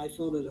 I mean, I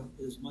felt it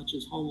as much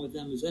as home with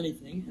them as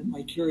anything, and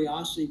my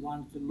curiosity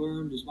wanted to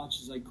learn as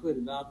much as I could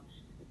about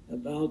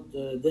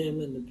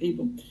them and the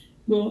people.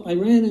 Well, I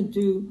ran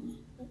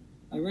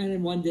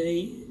in one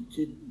day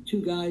to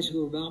two guys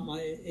who were about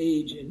my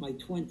age, in my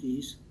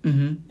 20s,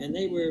 and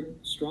they were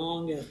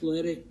strong,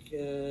 athletic,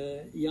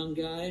 young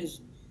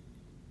guys.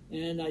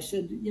 And I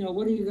said,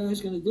 what are you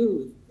guys going to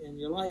do in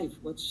your life?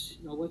 What's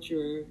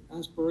your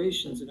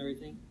aspirations and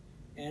everything?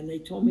 And they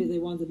told me they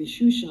wanted to be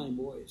shoe shine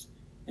boys.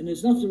 And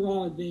there's nothing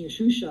wrong with being a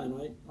shoe shine.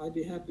 I'd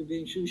be happy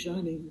being shoe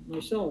shining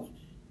myself.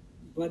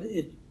 But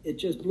it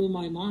just blew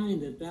my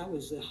mind that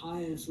was the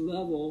highest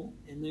level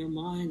in their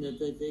mind that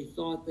they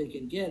thought they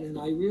could get. And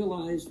I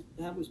realized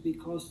that was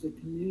because the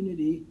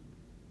community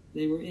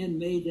they were in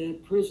made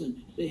that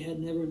prison. They had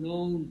never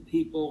known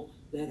people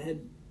that had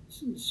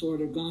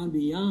sort of gone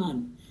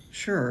beyond.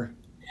 Sure.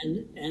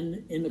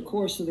 And in the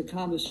course of the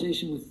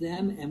conversation with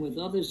them and with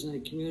others in the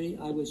community,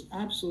 I was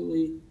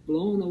absolutely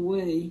blown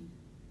away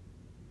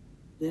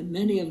that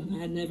many of them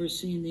had never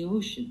seen the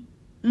ocean.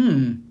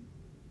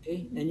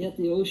 Okay? And yet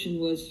the ocean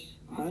was,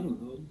 I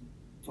don't know,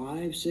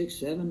 5, 6,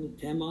 7,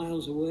 10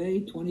 miles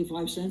away,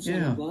 25 cents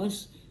on a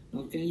bus.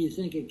 Okay, you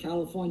think of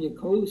California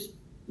coast,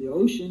 the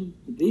ocean,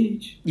 the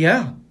beach.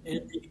 Yeah.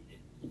 And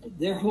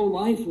their whole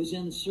life was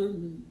in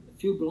a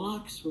few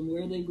blocks from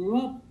where they grew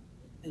up.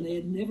 And they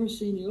had never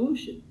seen the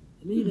ocean.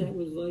 To me, that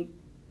was like,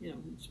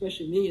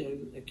 especially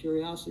me, a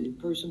curiosity,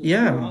 a person with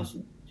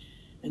curiosity.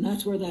 And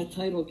that's where that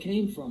title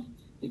came from,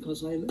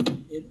 because I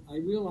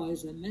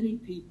realized that many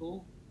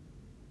people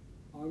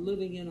are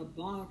living in a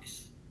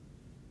box,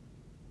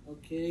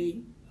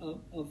 okay,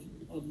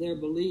 of their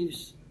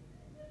beliefs,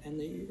 and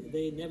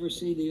they never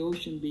see the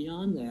ocean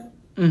beyond that.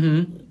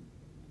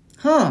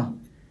 Huh.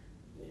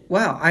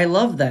 Wow, I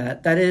love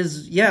that. That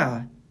is,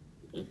 yeah.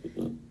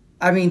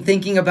 I mean,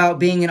 thinking about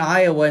being in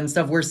Iowa and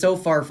stuff, we're so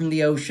far from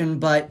the ocean,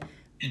 but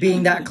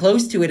being that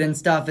close to it and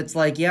stuff, it's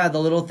like, yeah, the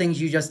little things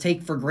you just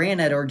take for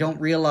granted or don't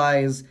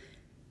realize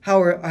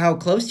how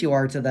close you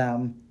are to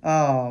them.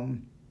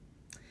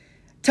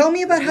 Tell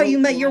me about how you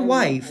met your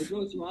wife. I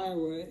drove through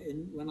Iowa,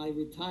 and when I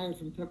retired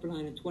from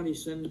Pepperdine in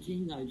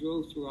 2017, I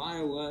drove through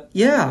Iowa.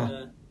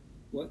 Yeah.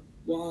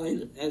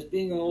 As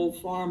being an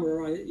old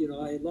farmer, I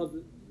love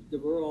the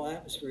rural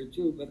atmosphere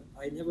too, but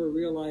I never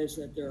realized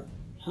that there are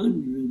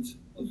hundreds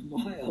of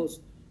miles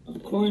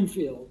of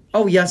cornfield.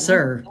 Oh, yes,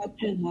 sir. Not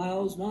 10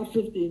 miles, not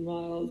 15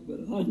 miles,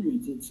 but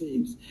hundreds, it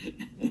seems.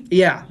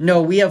 Yeah,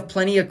 no, we have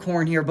plenty of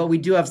corn here, but we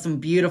do have some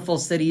beautiful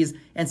cities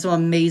and some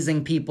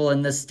amazing people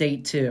in this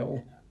state,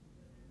 too.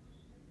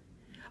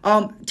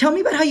 Tell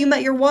me about how you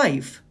met your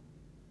wife.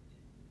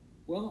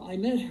 Well, I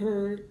met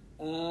her,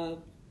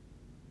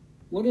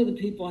 one of the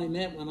people I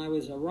met when I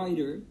was a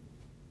writer,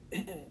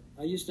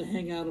 I used to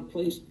hang out at a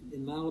place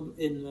in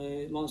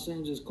Los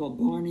Angeles called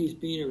Barney's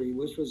Beanery,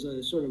 which was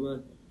a sort of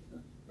a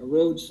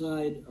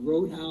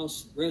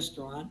roadhouse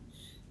restaurant.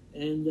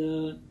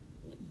 And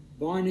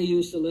Barney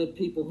used to let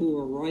people who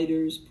were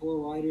writers, poor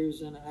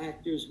writers and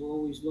actors who were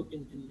always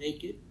looking to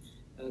make it,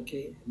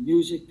 okay,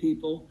 music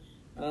people.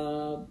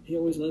 He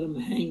always let them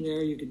hang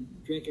there. You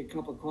could drink a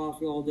cup of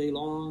coffee all day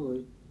long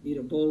or eat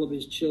a bowl of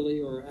his chili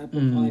or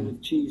apple pie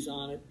with cheese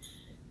on it.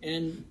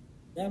 And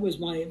that was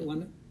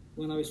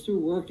when I was through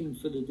working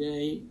for the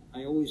day,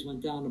 I always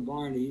went down to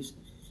Barney's.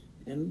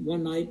 And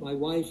one night, my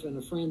wife and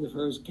a friend of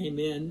hers came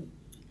in,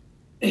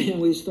 and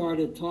we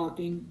started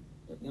talking,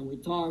 and we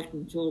talked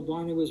until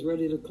Barney was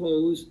ready to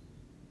close.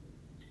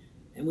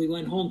 And we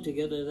went home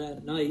together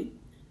that night,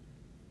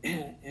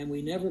 and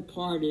we never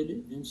parted,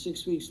 and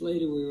 6 weeks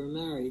later, we were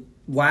married.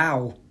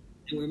 Wow.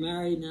 And we're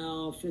married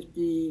now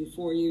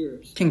 54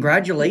 years.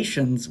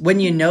 Congratulations.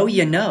 When you know,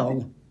 you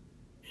know.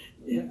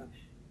 Yeah.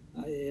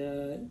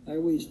 I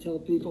always tell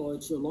people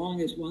it's the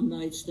longest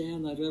one-night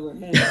stand I've ever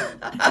had.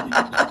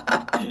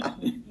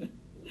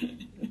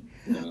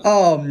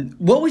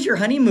 What was your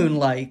honeymoon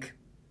like?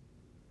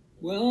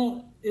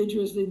 Well,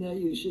 interesting that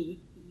you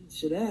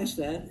should ask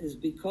that, is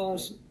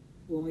because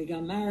when we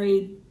got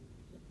married,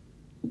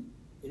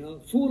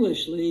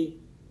 foolishly,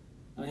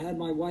 I had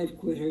my wife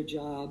quit her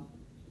job.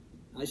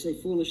 I say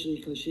foolishly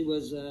because she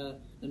was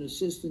an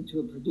assistant to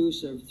a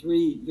producer of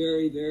 3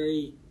 very,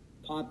 very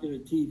popular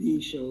TV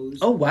shows.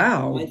 Oh,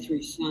 wow. My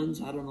 3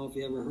 Sons. I don't know if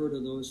you ever heard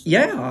of those.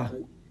 Yeah.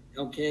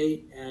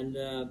 Okay. And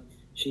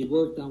she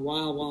worked on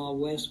Wild Wild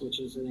West, which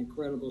is an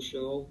incredible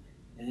show,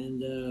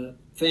 and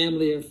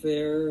Family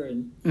Affair.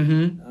 And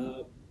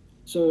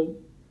so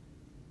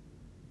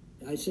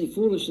I say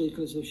foolishly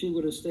because if she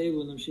would have stayed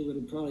with them, she would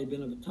have probably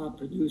been a top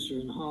producer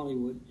in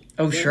Hollywood.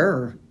 Oh, but,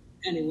 sure.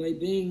 Anyway,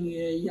 being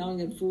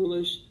young and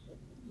foolish,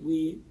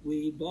 we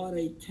bought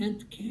a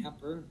tent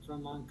camper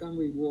from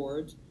Montgomery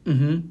Ward's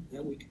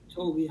that we could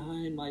tow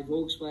behind my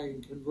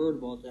Volkswagen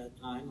convertible at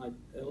that time.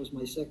 That was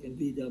my second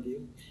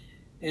VW.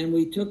 And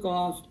we took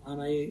off on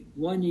a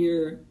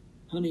 1-year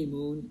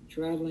honeymoon,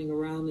 traveling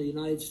around the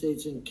United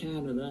States and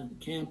Canada,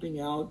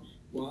 camping out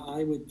while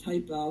I would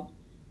type out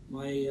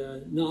my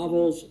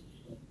novels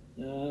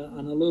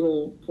on a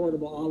little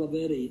portable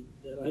Olivetti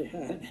that I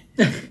had.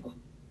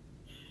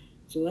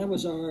 So that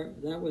was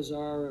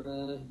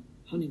our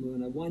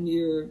honeymoon, a 1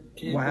 year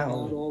camping out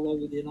all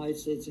over the United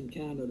States and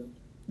Canada.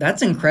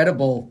 That's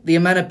incredible. The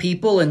amount of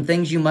people and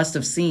things you must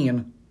have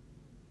seen.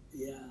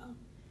 Yeah.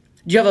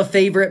 Do you have a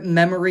favorite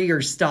memory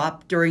or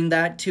stop during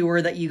that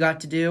tour that you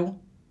got to do?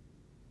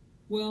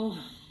 Well,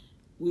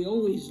 we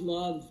always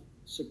loved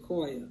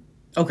Sequoia.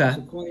 Okay.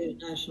 Sequoia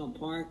National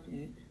Park.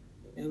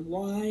 And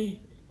why?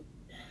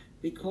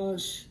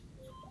 Because,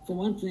 for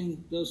one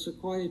thing, those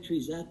sequoia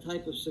trees, that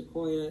type of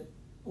sequoia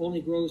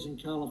only grows in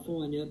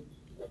California.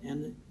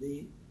 And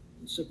the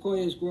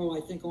sequoias grow,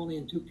 I think, only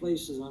in 2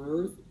 places on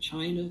Earth,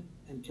 China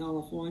and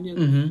California.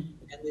 Mm-hmm.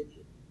 And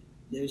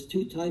there's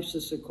 2 types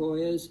of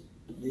sequoias.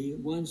 The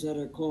ones that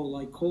are called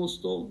like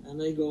coastal, and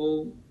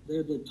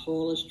they're the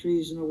tallest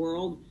trees in the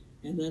world.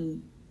 And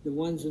then the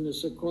ones in the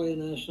Sequoia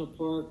National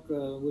Park,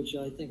 which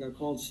I think are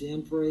called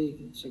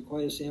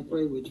Sequoia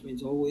siempre, which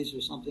means always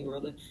or something or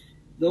other.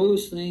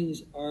 Those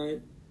things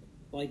are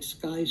like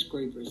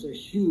skyscrapers. They're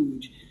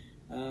huge.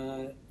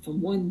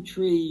 From one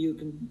tree, you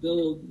can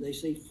build, they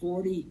say,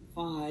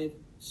 45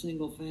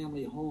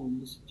 single-family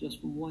homes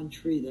just from one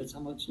tree. That's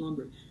how much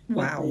lumber.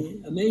 Wow.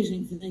 But the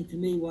amazing thing to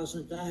me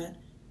wasn't that.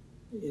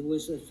 It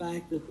was the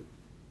fact that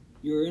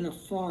you're in a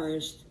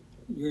forest,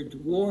 you're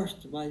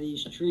dwarfed by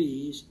these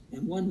trees,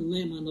 and one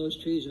limb on those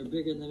trees are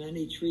bigger than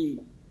any tree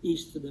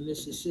east of the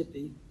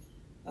Mississippi.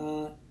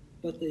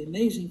 But the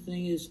amazing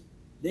thing is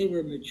they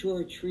were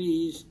mature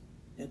trees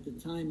at the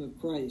time of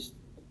Christ.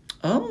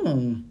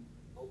 Oh.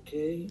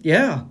 Okay?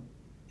 Yeah.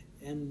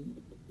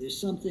 And there's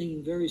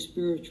something very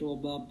spiritual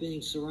about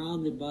being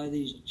surrounded by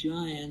these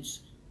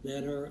giants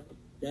that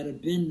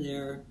have been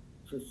there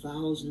for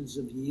thousands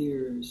of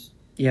years.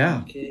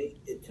 Yeah. Okay,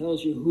 it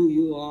tells you who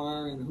you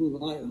are and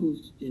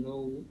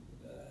who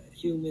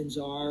humans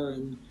are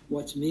and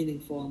what's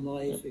meaningful in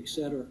life,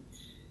 etc.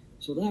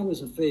 So that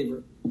was a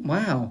favorite.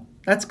 Wow,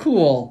 that's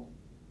cool.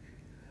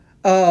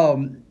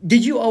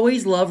 Did you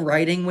always love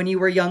writing when you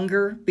were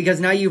younger?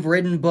 Because now you've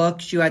written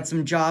books, you had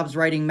some jobs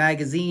writing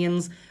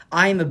magazines.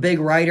 I'm a big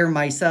writer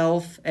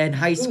myself. In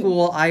high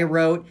school, I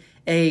wrote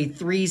a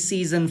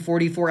 3-season,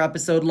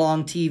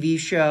 44-episode-long TV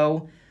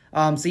show.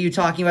 So you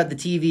talking about the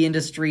TV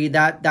industry,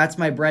 that's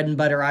my bread and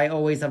butter. I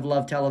always have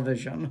loved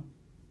television.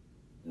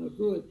 Oh,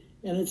 good.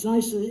 And it's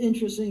nice and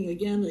interesting,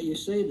 again, that you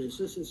say this.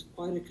 This is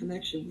quite a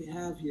connection we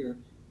have here.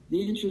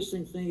 The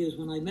interesting thing is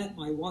when I met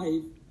my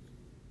wife,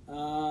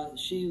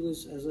 she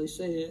was, as I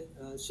say,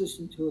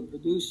 assistant to a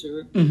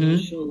producer in the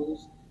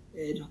shows.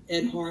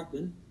 Ed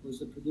Hartman was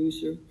the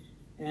producer.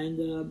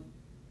 And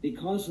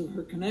because of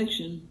her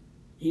connection,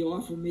 he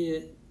offered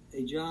me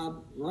a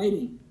job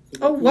writing.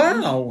 Oh,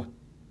 wow.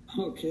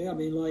 Okay, I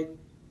mean, like,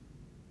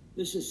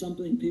 this is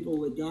something people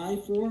would die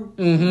for.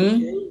 Mm-hmm.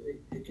 Okay,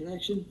 a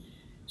connection.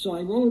 So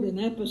I wrote an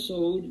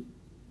episode,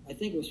 I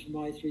think it was for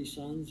My 3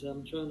 Sons.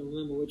 I'm trying to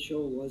remember what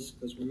show it was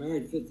because we're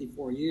married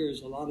 54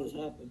 years. A lot has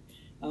happened.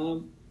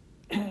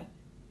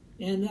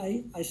 And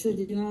I said,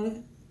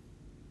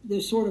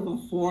 there's sort of a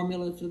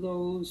formula to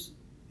those,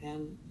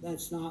 and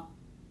that's not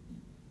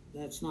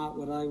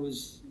what I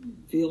was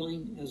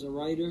feeling as a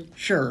writer.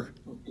 Sure.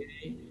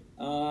 Okay.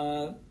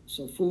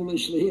 So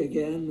foolishly,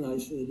 again, I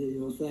said,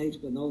 thanks,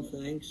 but no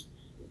thanks,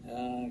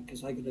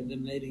 because I could have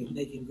been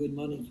making good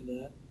money for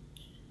that.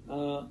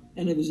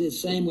 And it was the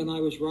same when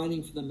I was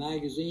writing for the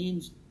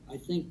magazines. I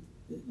think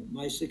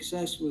my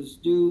success was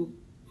due,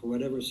 for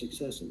whatever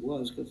success it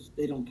was, because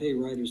they don't pay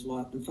writers a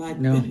lot. In fact,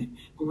 no.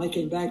 When I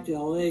came back to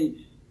L.A.,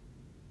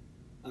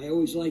 I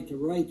always liked to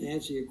write, to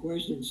answer your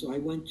question, so I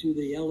went to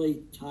the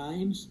L.A.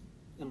 Times,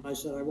 and I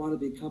said, I want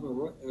to become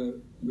a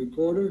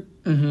reporter.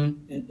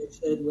 Mm-hmm. And they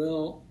said,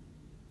 well,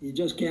 you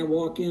just can't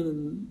walk in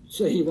and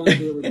say you want to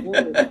be a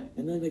reporter.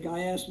 And then the guy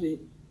asked me,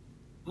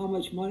 how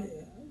much money,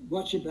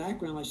 what's your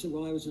background? I said,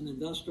 well, I was an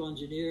industrial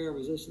engineer. I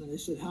was this. And they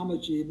said, how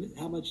much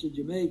did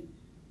you make?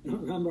 And I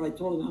remember I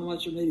told him how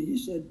much I made. He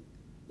said,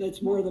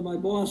 that's more than my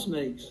boss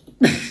makes.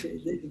 They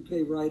didn't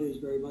pay writers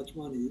very much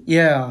money.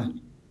 Yeah.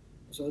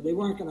 So they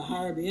weren't going to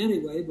hire me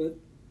anyway, but,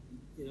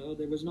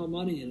 there was no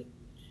money in it.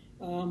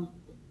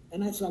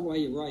 And that's not why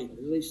you write,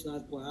 at least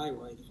not why I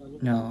write.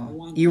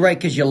 You write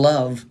because you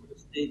love.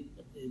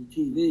 In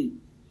TV.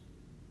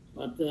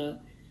 But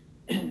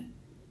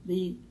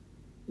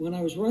when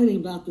I was writing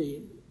about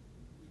the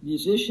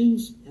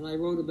musicians, and I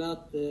wrote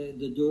about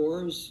the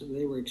Doors,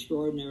 they were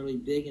extraordinarily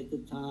big at the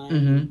time,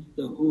 Mm-hmm.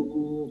 the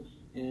Who,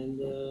 and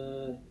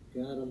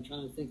God, I'm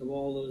trying to think of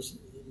all those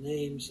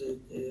names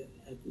that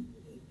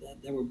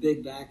were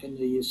big back in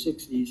the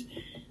 60s.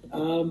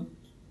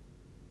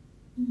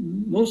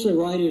 Most of the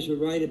writers would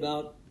write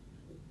about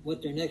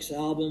what their next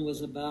album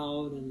was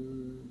about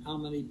and how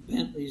many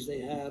Bentleys they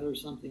had or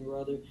something or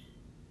other.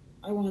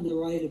 I wanted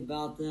to write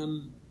about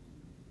them,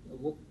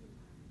 what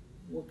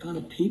kind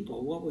of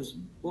people, what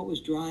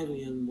was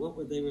driving them,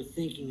 what they were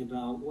thinking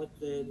about, what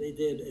they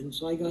did. And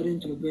so I got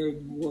into a very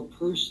more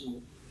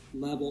personal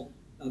level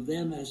of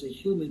them as a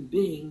human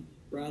being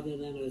rather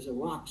than as a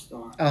rock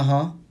star.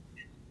 Uh-huh.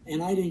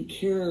 and I didn't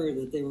care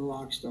that they were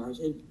rock stars.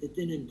 It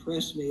didn't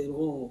impress me at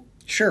all.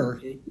 Sure.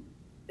 Okay?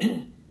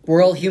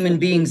 We're all human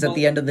beings at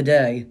the end of the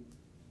day.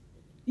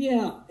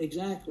 Yeah,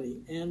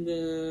 exactly. And,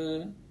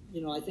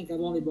 I think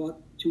I've only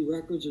bought 2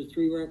 records or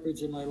 3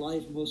 records in my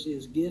life, mostly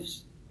as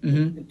gifts.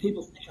 Mm-hmm. And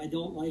people think I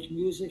don't like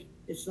music.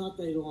 It's not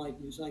that I don't like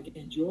music. I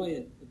enjoy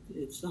it.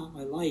 It's not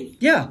my life.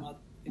 Yeah. I'm not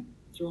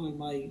throwing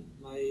my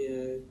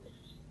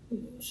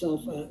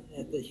self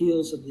at the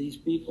heels of these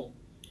people.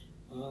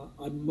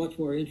 I'm much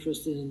more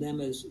interested in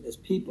them as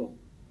people.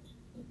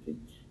 Okay.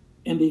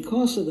 And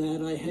because of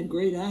that, I had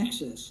great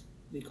access,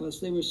 because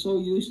they were so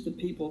used to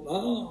people,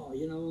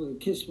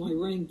 kiss my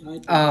ring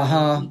type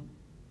of thing.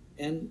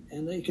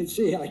 And they could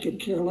see I could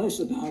care less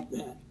about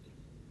that.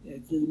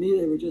 And to me,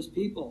 they were just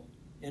people.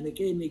 And it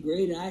gave me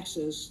great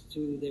access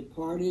to their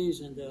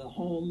parties and their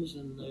homes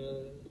and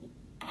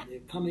their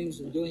comings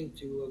and doing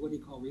to,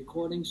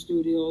 recording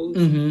studios.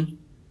 Mm-hmm.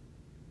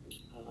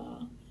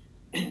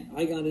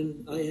 I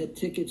had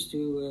tickets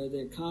to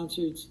their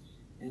concerts,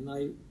 and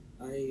I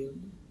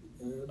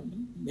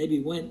maybe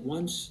went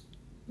once,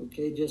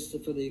 just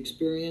for the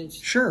experience.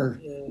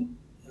 Sure.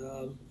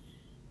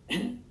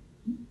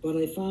 But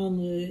I found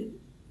the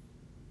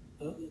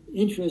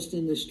interest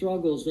in the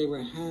struggles they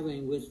were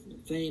having with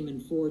fame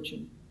and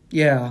fortune.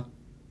 Yeah.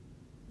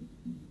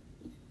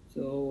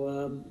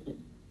 So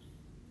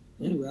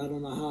anyway, I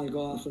don't know how I go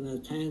off on a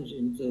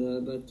tangent,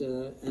 but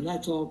and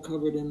that's all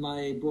covered in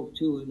my book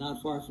too,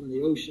 Not Far from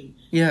the Ocean.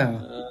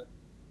 Yeah.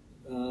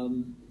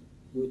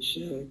 Which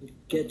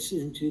gets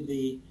into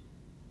the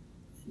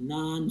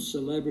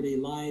non-celebrity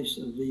lives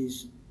of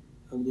these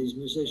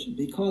musicians,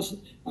 because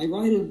I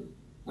write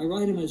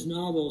them as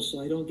novels, so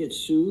I don't get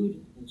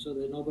sued, and so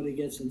that nobody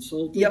gets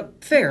insulted.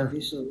 Yep, fair.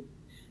 So,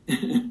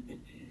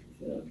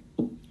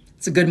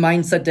 it's a good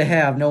mindset to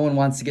have. No one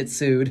wants to get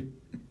sued.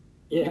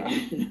 Yeah.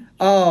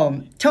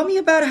 Tell me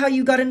about how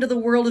you got into the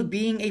world of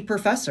being a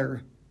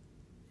professor.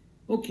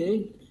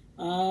 Okay.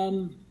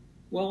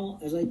 Well,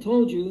 as I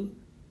told you,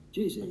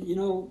 geez,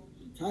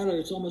 Tyler,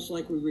 it's almost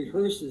like we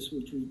rehearsed this,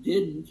 which we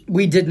didn't.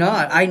 We did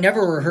not. I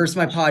never rehearse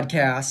my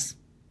podcasts.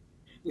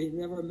 We've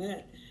never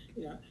met.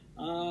 Yeah.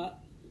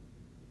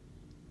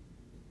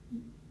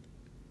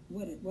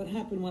 What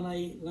happened when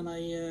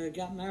I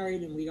got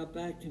married and we got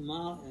back to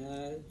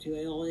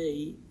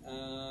LA?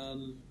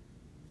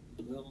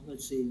 Well,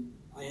 let's see.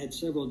 I had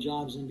several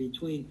jobs in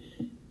between,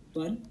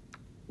 but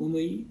when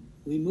we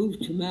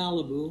moved to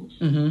Malibu,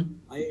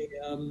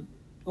 Mm-hmm.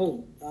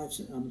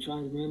 I'm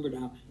trying to remember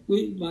now.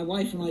 My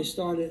wife and I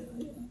started.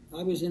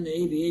 I was in the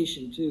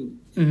aviation too.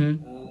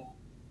 Mm-hmm.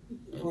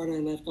 The part I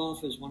left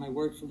off is when I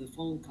worked for the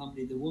phone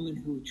company. The woman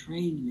who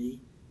trained me,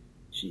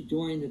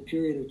 during the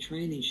period of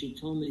training, she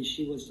told me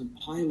she was the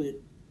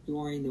pilot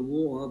during the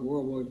war,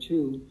 World War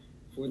II,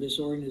 for this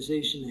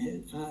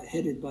organization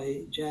headed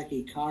by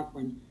Jackie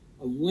Cochran,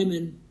 of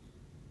women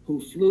who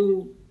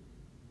flew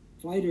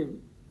fighter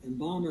and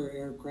bomber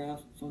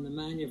aircraft from the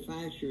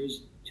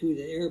manufacturers to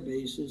the air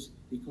bases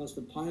because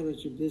the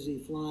pilots were busy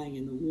flying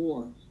in the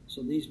war.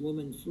 So these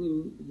women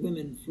flew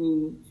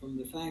from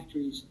the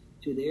factories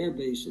to the air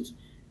bases.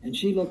 And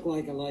she looked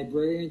like a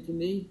librarian to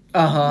me.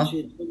 Uh-huh.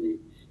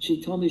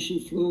 She told me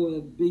she flew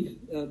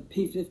a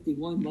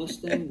P-51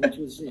 Mustang, which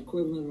was the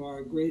equivalent of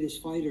our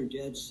greatest fighter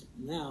jets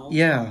now.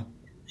 Yeah.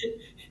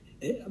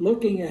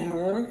 Looking at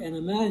her and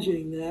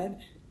imagining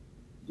that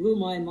blew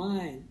my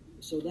mind.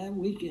 So that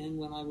weekend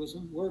when I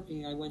wasn't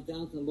working, I went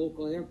down to the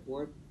local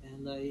airport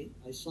and I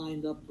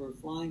signed up for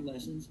flying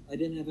lessons. I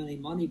didn't have any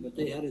money, but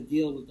they had a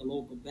deal with the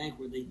local bank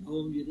where they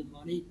loaned you the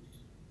money.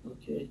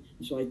 Okay,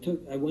 so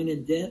I went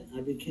in debt.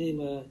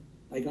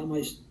 I got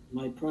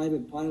my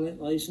private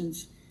pilot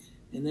license,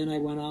 and then I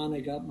went on. I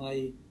got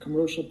my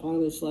commercial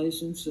pilot's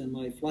license and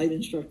my flight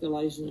instructor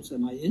license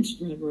and my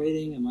instrument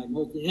rating and my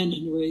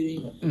multi-engine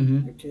rating.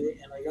 Mm-hmm. Okay,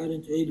 and I got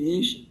into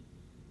aviation.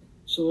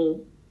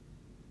 So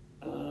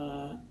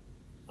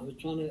I was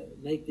trying to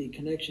make the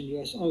connection.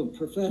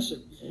 Professor.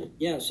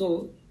 Yeah,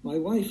 so my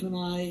wife and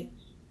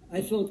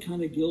I felt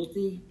kind of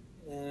guilty.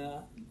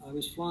 I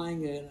was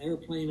flying an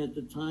airplane at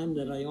the time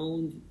that I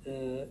owned,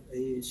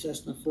 a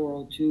Cessna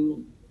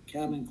 402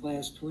 cabin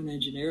class twin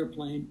engine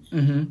airplane.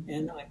 Mm-hmm.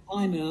 And I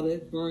climbed out,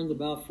 it burned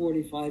about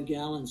 45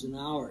 gallons an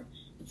hour.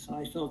 So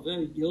I felt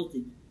very guilty.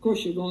 Of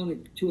course, you're going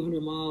at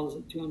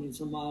 200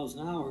 some miles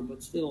an hour,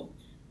 but still,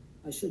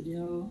 I said,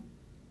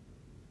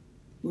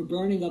 we're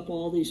burning up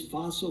all these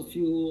fossil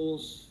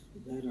fuels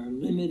that are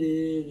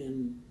limited,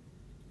 and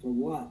for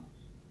what?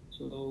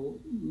 So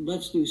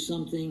let's do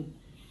something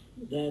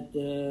that,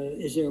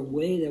 is there a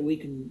way that we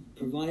can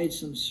provide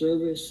some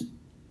service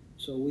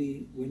so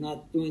we're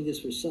not doing this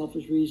for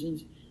selfish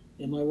reasons?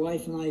 And my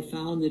wife and I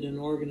founded an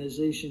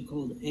organization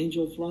called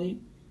Angel Flight.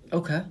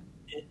 Okay.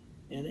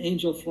 And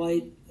Angel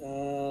Flight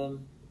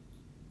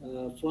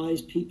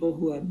flies people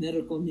who have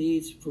medical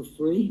needs for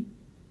free.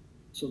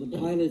 So the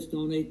pilots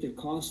donate the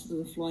cost of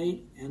the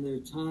flight and their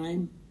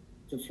time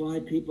to fly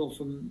people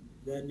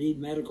that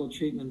need medical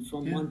treatment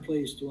from one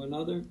place to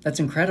another. That's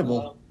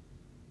incredible.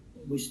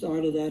 We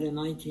started that in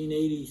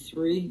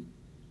 1983,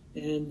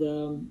 And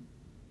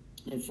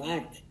in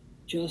fact,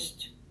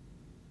 just,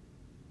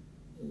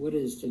 what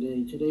is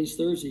today? Today's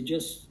Thursday.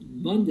 Just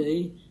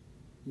Monday,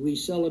 we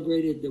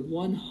celebrated the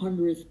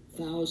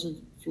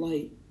 100,000th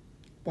flight.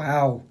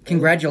 Wow.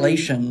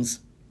 Congratulations.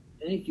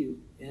 Thank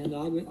you. And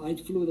I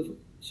flew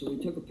so we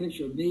took a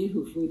picture of me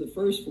who flew the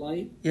first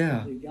flight.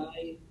 Yeah. The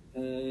guy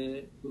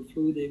who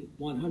flew the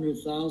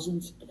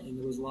 100,000th, and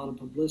there was a lot of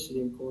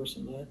publicity, of course,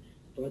 on that.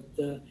 But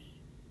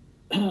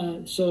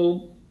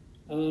so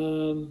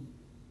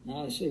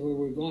now I see where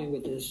we're going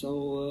with this.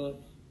 So,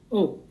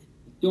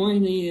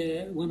 during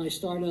when I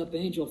started up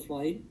Angel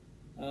Flight,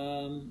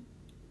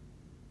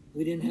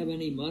 we didn't have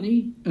any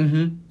money.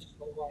 Mm-hmm.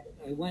 So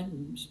I went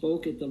and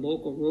spoke at the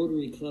local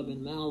Rotary Club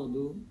in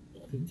Malibu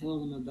to tell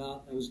them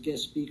about, I was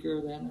guest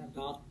speaker then,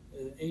 about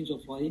Angel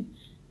Flight.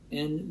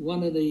 And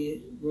one of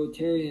the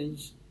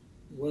Rotarians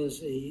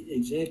was a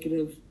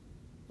executive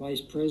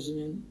vice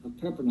president of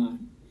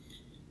Pepperdine.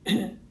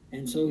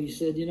 And so he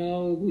said,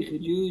 we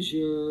could use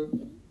your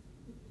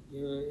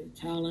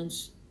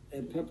talents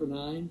at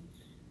Pepperdine.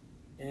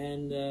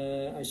 And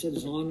I said,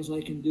 as long as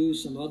I can do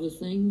some other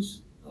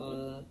things,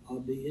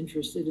 I'll be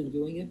interested in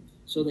doing it.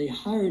 So they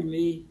hired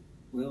me.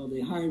 Well, they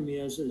hired me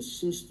as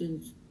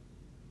assistant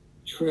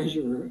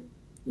treasurer,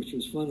 which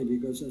was funny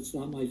because that's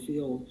not my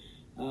field.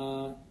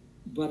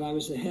 But I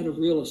was the head of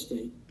real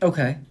estate.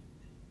 Okay.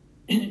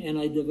 And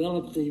I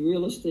developed the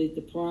real estate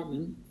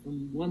department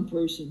from one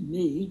person,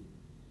 me,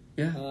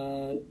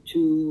 to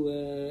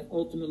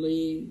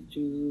ultimately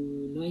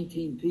to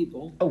 19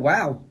 people. Oh,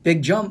 wow.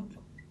 Big jump.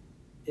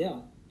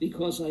 Yeah,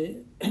 because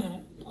I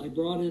I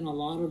brought in a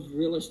lot of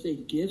real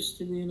estate gifts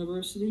to the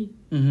university.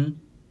 Mm-hmm.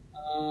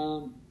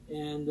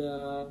 And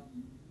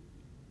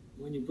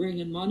when you bring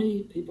in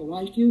money, people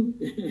like you.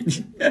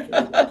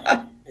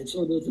 And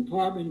so the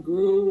department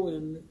grew,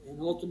 and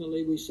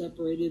ultimately we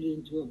separated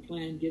into a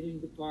plan giving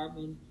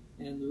department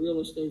and the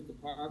real estate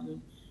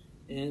department.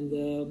 And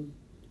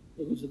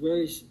it was a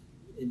very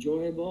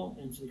enjoyable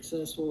and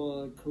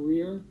successful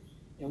career.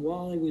 And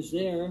while I was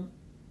there,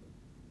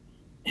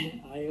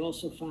 I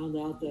also found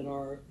out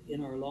that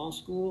in our law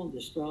school, the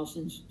Strauss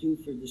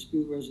Institute for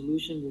Dispute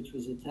Resolution, which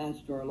was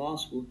attached to our law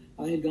school,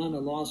 I had gone to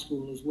law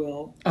school as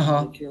well,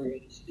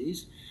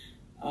 curiosities.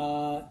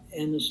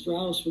 And the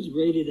Strauss was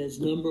rated as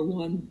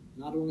 #1,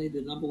 not only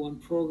the #1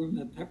 program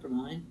at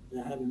Pepperdine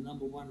that had a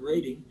 #1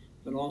 rating,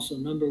 but also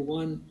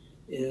 #1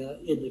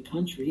 in the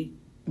country.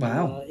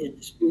 Wow. In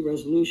dispute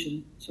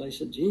resolution. So I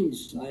said,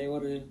 geez, I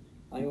ought to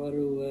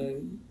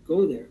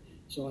go there.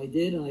 So I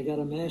did, and I got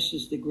a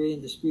master's degree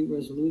in dispute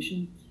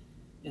resolution,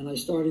 and I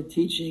started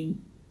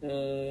teaching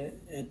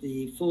in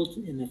the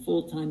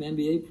full-time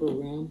MBA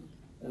program,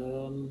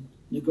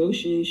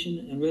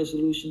 negotiation and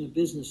resolution of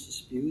business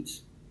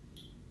disputes.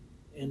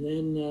 And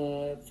then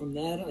from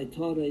that, I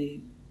taught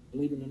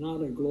believe it or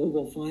not, a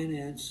global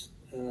finance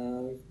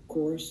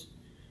course,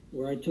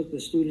 where I took the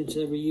students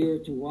every year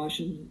to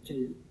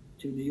Washington,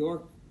 to New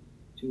York,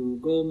 to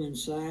Goldman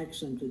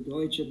Sachs, and to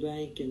Deutsche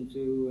Bank, and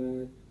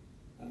to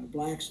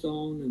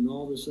Blackstone and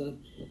all this stuff,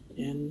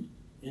 and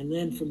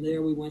then from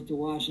there we went to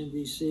Washington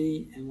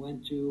D.C. and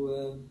went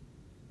to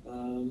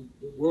the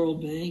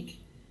World Bank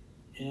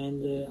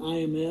and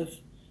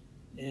IMF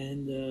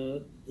and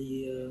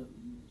the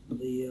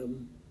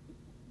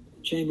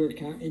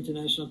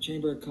International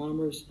Chamber of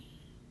Commerce,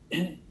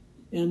 and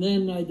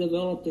then I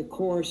developed a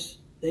course.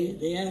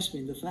 They asked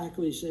me, the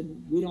faculty said,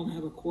 we don't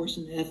have a course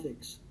in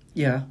ethics.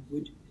 Yeah.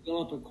 Would you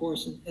develop a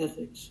course in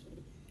ethics?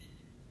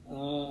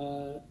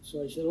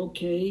 So I said,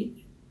 okay.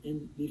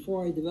 And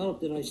before I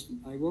developed it,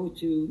 I wrote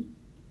to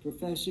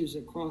professors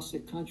across the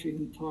country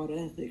who taught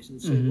ethics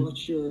and said,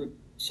 what's your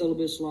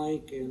syllabus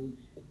like, and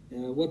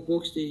what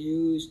books do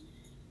you use?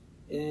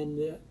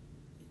 And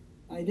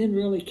I didn't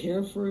really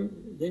care for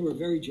it. They were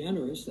very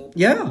generous. That's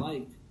what I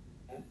liked.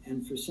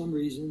 And for some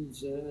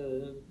reasons,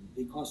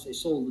 because they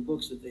sold the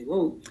books that they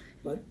wrote,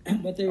 but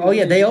they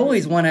were they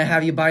always want to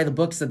have you buy the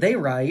books that they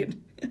write.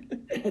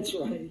 That's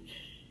right.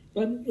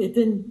 But it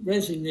didn't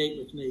resonate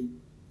with me.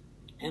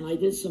 And I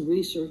did some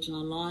research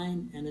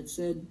online, and it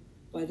said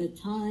my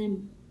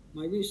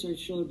research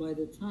showed by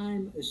the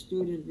time a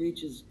student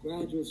reaches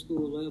graduate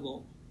school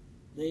level,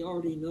 they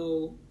already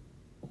know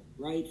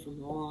right from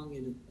wrong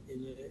in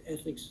an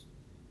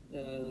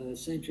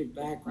ethics-centric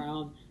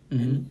background,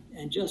 and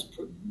just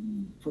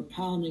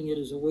propounding it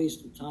is a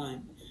waste of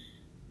time.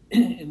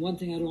 And one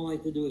thing I don't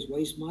like to do is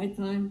waste my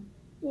time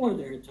or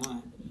their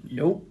time.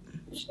 Nope.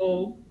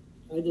 So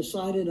I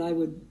decided I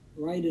would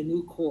write a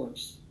new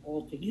course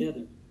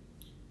altogether.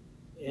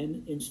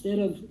 And instead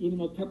of, even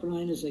though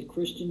Pepperdine is a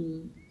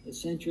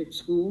Christian-centric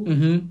school,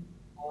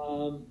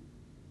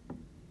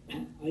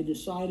 I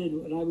decided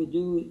what I would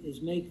do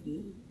is make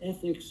the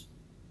ethics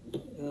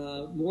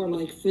more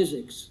like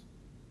physics,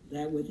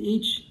 that with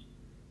each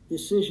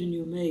decision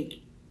you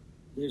make,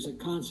 there's a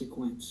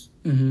consequence.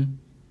 And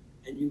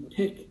you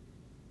pick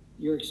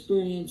your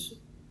experience.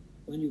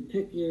 When you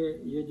pick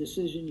your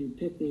decision, you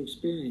pick the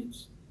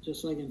experience.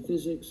 Just like in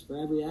physics, for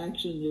every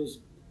action, there's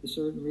a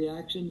certain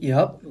reaction.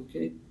 Yep.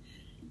 Okay.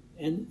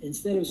 And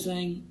instead of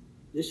saying,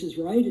 this is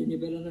right and you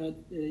better not,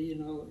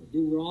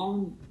 do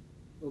wrong,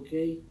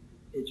 okay,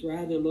 it's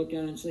rather look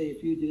at it and say,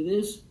 if you do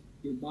this,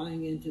 you're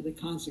buying into the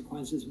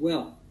consequences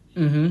well.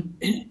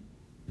 Mm-hmm.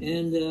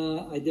 And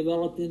I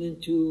developed it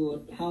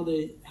into how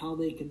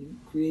they can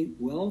create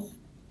wealth,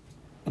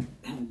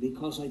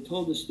 because I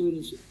told the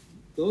students,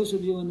 those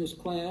of you in this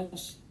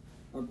class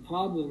are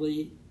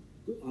probably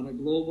on a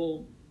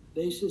global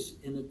basis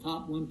in the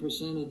top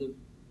 1% of the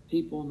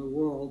people in the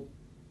world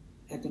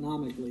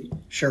economically.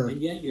 Sure.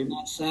 And yet you're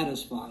not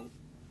satisfied.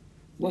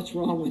 What's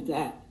wrong with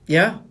that?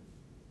 Yeah.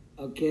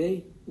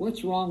 Okay?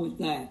 What's wrong with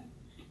that?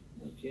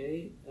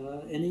 Okay?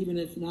 And even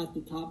if not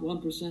the top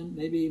 1%,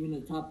 maybe even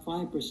the top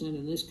 5%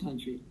 in this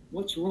country,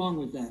 what's wrong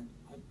with that?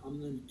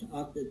 I'm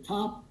at the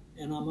top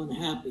and I'm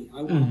unhappy.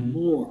 I want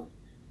more.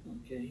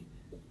 Okay?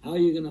 How are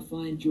you going to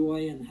find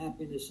joy and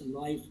happiness in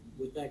life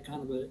with that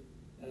kind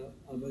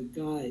of a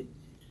guide?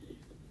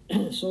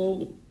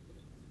 So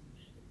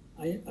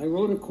I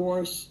wrote a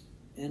course,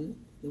 and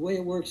the way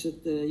it works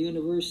at the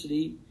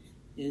university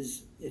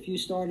is if you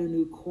start a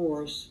new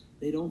course,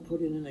 they don't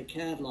put it in a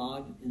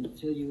catalog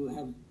until you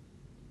have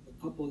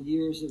a couple of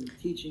years of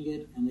teaching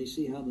it, and they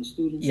see how the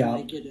students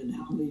like it and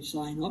how they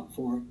sign up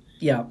for it.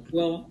 Yeah.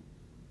 Well,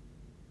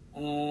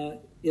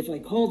 if I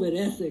called it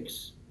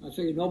ethics, I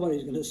figured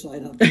nobody's going to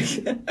sign up for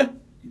it.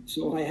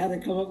 So I had to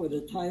come up with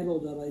a title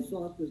that I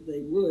thought that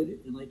they would,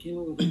 and I came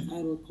up with a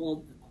title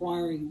called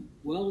Acquiring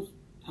Wealth,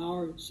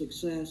 Power,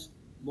 Success,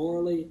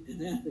 Morally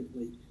and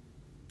Ethically.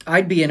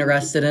 I'd be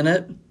interested in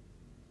it.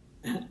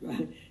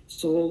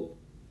 So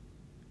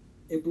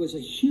it was a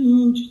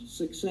huge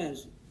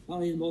success,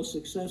 probably the most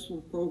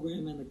successful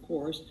program in the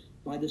course.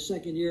 By the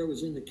second year, it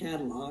was in the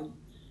catalog.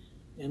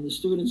 And the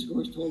students, of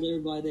course, told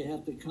everybody they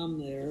have to come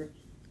there.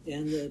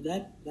 And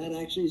that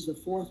actually is the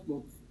fourth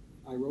book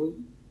I wrote.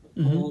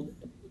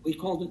 We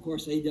called the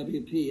course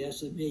AWP,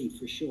 SME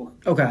for short.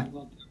 Okay.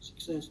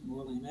 Success,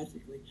 morally and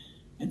ethically.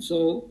 And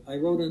so I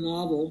wrote a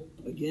novel,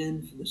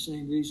 again, for the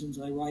same reasons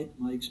I write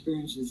my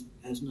experiences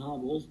as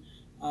novels,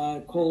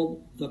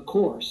 called The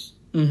Course.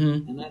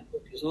 And that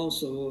book is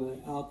also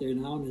out there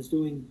now and is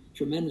doing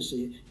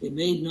tremendously. It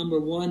made number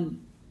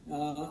one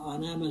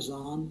on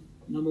Amazon,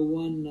 number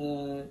one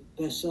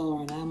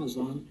bestseller on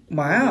Amazon.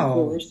 Wow. The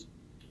Course.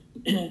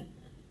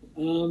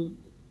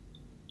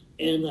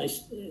 And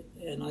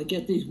I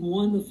get these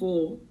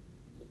wonderful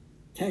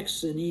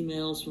texts and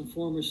emails from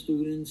former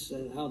students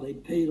how they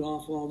paid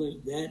off all their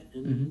debt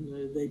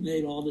and they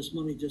made all this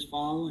money just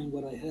following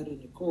what I had in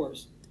the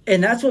course.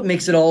 And that's what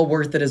makes it all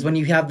worth it, is when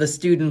you have the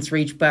students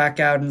reach back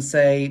out and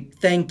say,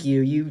 thank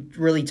you, you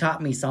really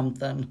taught me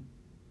something.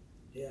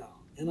 Yeah,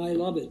 and I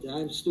love it. I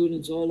have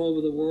students all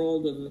over the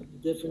world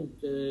of different,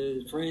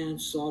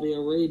 France, Saudi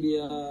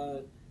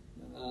Arabia,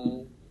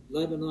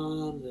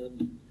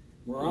 Lebanon,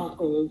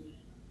 Morocco,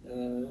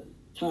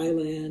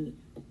 Thailand,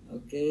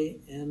 okay,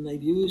 and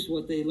they've used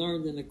what they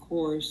learned in the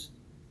course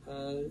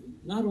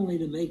not only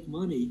to make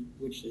money,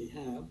 which they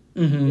have,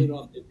 paid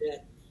off their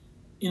debt.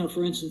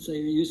 For instance, they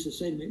used to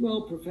say to me,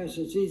 well,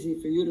 Professor, it's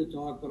easy for you to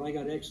talk, but I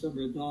got X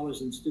number of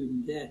dollars in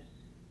student debt.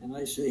 And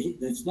I say,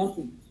 that's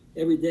nothing.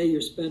 Every day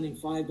you're spending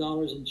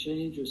 $5 and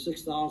change or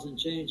 $6 and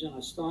change on a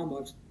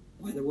Starbucks.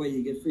 By the way,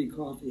 you get free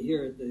coffee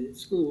here at the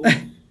school.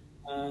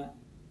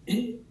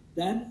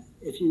 That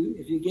if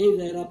you gave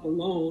that up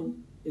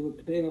alone, it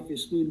would pay off your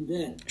student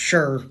debt.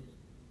 Sure.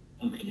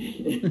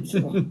 Okay.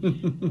 So,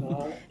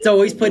 it's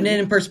always putting it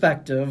in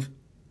perspective.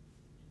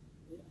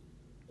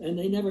 And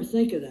they never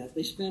think of that.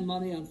 They spend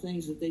money on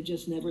things that they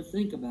just never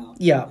think about.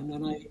 Yeah. And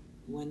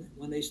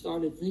when they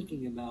started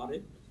thinking about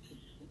it,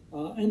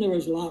 and there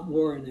was a lot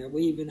more in there.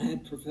 We even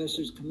had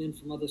professors come in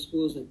from other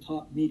schools that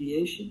taught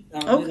meditation,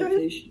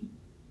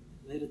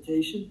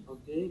 meditation.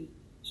 Okay,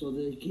 so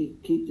they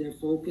keep their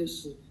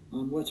focus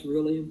on what's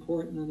really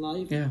important in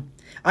life. Yeah.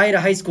 I had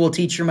a high school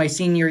teacher my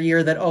senior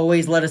year that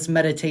always let us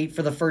meditate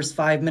for the first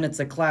 5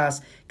 minutes of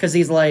class, because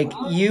he's like,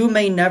 you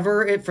may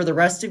never, for the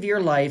rest of your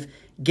life,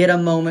 get a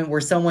moment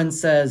where someone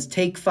says,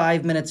 take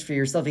 5 minutes for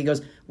yourself. He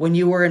goes, when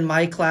you were in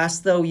my class,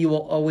 though, you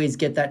will always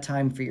get that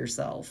time for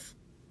yourself.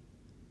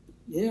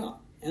 Yeah,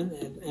 and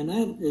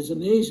that is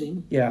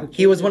amazing. Yeah,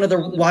 he was one of the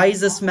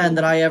wisest men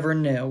that I ever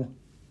knew.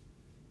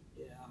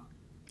 Yeah,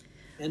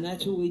 and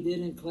that's what we did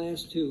in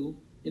class, too.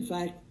 In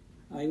fact,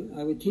 I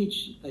would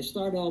teach, I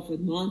start off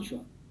with mantra.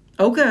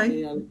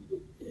 Okay.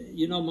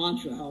 You know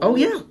mantra, how Oh,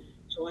 yeah.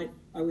 So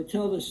I would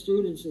tell the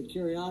students at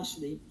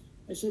Curiosity,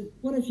 I said,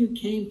 what if you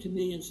came to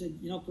me and said,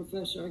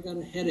 Professor, I got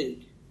a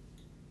headache.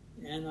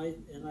 And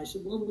I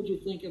said, what would you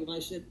think of it? I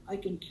said, I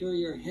can cure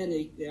your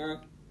headache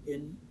there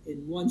in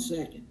 1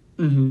 second.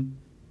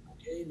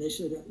 Okay. And they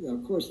said,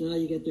 of course, now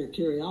you get their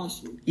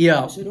curiosity.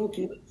 Yeah. I said,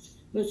 okay,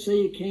 let's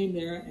say you came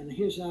there, and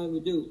here's how I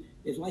would do.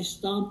 If I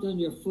stomped on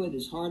your foot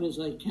as hard as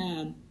I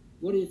can,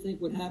 what do you think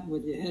would happen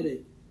with your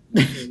headache?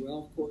 I said, well,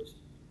 of course,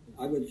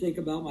 I would think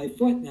about my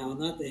foot now,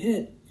 not the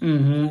head.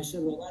 And I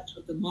said, well, that's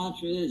what the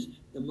mantra is.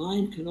 The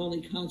mind can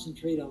only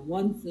concentrate on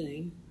one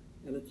thing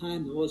at a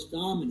time, the most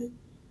dominant.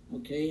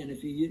 Okay, and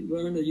if you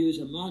learn to use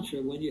a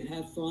mantra, when you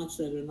have thoughts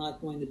that are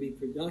not going to be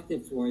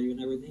productive for you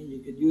and everything, you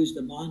could use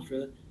the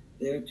mantra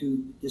there to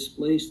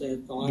displace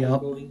that thought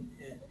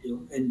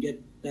and get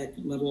that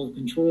level of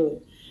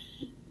control.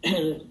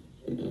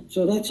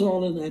 So that's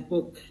all in that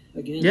book,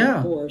 again,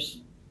 of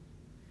course.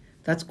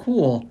 That's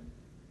cool.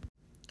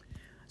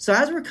 So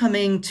as we're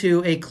coming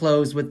to a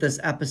close with this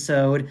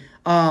episode,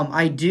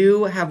 I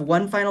do have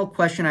one final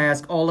question I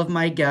ask all of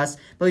my guests.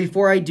 But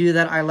before I do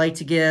that, I like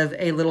to give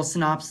a little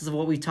synopsis of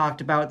what we talked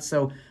about.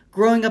 So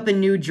growing up in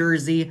New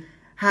Jersey,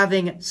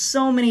 having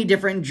so many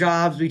different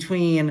jobs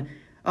between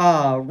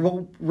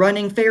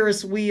running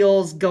Ferris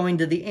wheels, going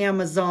to the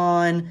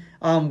Amazon,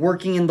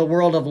 working in the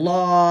world of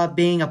law,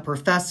 being a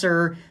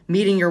professor,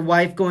 meeting your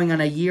wife, going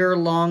on a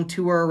year-long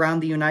tour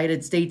around the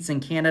United States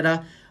and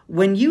Canada.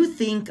 When you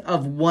think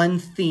of one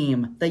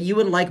theme that you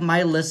would like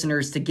my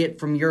listeners to get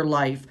from your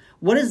life,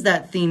 what is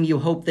that theme you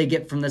hope they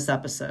get from this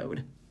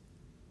episode?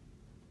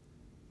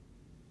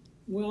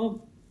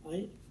 Well,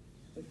 I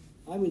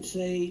would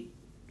say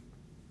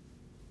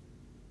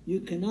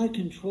you cannot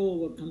control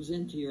what comes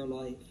into your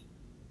life,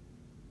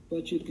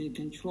 but you can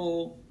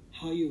control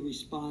how you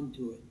respond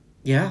to it.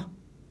 Yeah.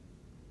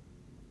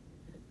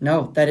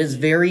 No, that is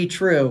very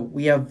true.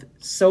 We have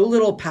so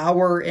little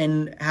power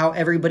in how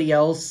everybody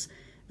else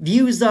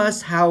views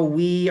us, how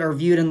we are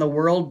viewed in the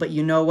world, but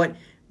you know what?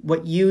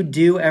 What you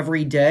do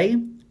every day,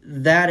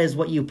 that is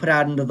what you put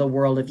out into the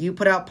world. If you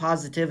put out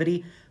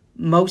positivity,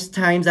 most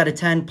times out of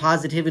 10,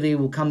 positivity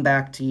will come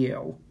back to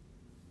you.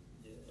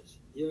 Yes,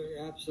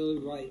 you're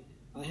absolutely right.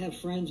 I have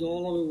friends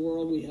all over the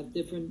world. We have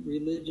different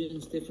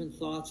religions, different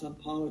thoughts on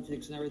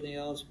politics and everything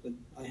else, but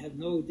I have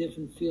no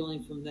different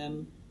feeling from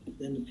them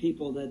than the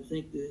people that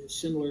think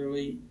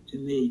similarly to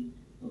me.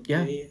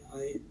 Okay?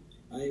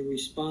 Yeah. I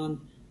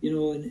respond,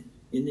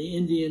 in the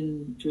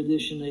Indian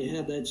tradition, they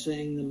have that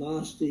saying,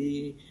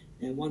 Namaste,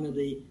 and one of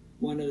the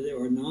or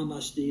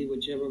Namaste,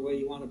 whichever way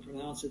you want to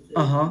pronounce it.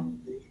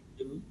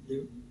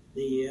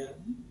 The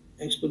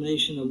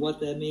explanation of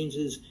what that means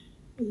is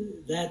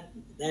that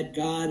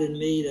God in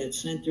me, that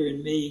center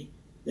in me,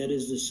 that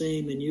is the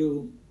same in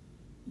you,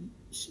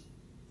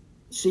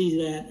 sees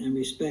that and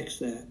respects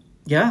that.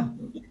 Yeah.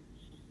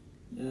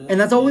 And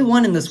that's all we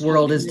want in this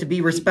world, is to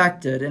be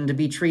respected and to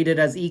be treated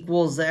as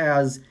equals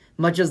as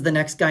much as the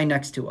next guy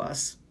next to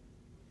us.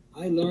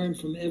 I learn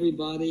from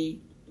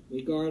everybody,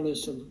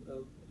 regardless of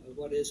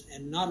what is,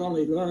 and not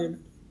only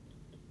learn,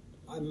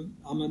 I'm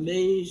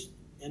amazed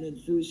and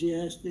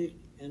enthusiastic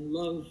and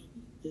love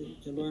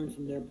to learn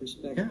from their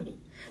perspective. Yeah.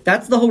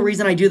 That's the whole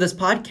reason I do this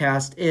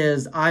podcast,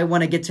 is I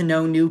want to get to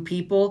know new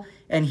people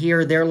and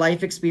hear their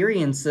life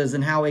experiences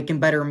and how it can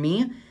better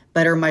me,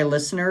 better my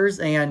listeners,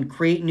 and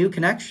create new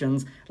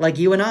connections like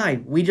you and I.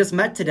 We just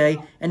met today,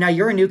 and now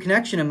you're a new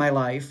connection in my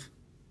life.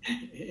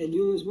 And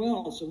you as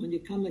well. So when you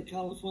come to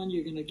California,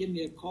 you're going to give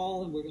me a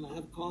call and we're going to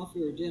have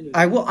coffee or dinner.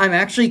 I will. I'm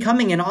actually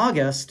coming in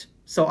August,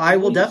 so I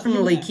will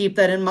definitely keep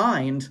that in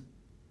mind.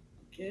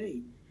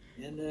 Okay.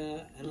 And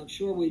I'm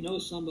sure we know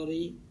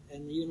somebody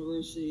in the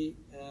University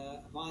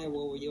of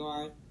Iowa where you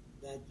are,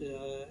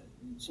 that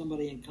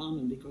somebody in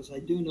common, because I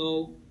do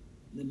know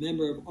the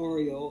member of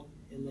Oreo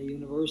in the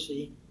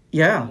university.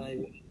 Yeah.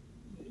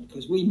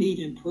 Because we meet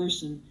in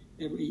person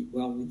we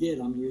did.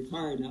 I'm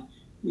retired now.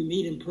 We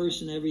meet in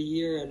person every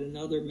year at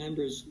another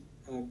member's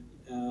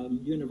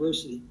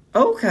university.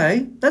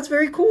 Okay, that's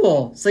very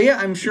cool. So yeah,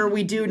 I'm sure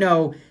we do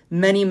know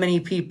many, many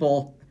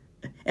people,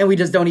 and we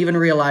just don't even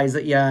realize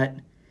it yet.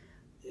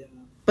 Yeah.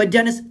 But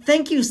Dennis,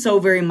 thank you so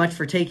very much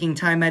for taking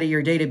time out of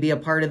your day to be a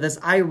part of this.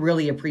 I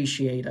really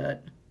appreciate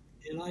it.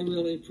 And I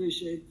really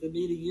appreciate the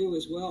meeting you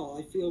as well.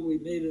 I feel we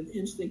made an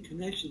instant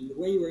connection. The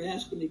way you were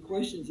asking me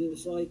questions, it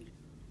was like,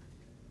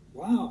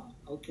 wow,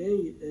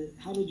 okay,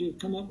 how did you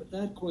come up with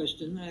that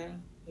question?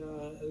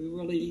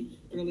 Really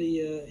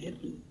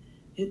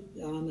hit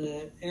on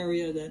the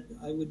area that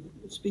I would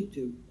speak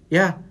to.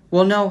 Yeah.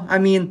 Well, no, I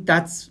mean,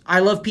 I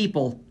love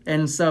people.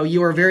 And so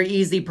you are a very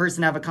easy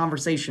person to have a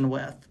conversation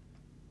with.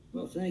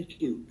 Well,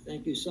 thank you.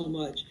 Thank you so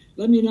much.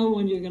 Let me know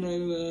when you're going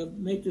to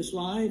make this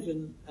live,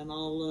 and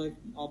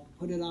I'll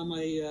put it on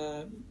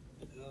my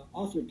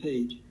author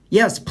page.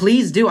 Yes,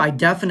 please do. I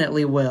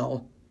definitely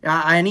will.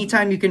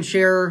 Anytime you can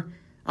share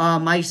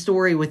my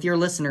story with your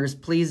listeners,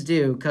 please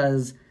do,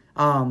 because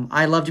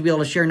I love to be able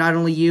to share not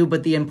only you,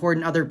 but the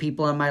important other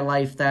people in my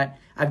life that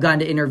I've gotten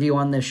to interview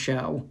on this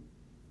show.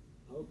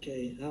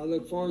 Okay. I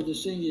look forward to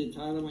seeing you,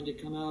 Tyler, when you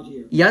come out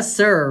here. Yes,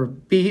 sir.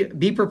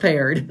 Be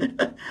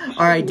prepared.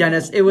 All right,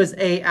 Dennis. It was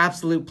an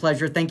absolute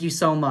pleasure. Thank you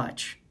so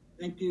much.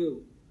 Thank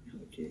you.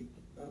 Okay.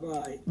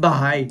 Bye-bye.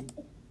 Bye.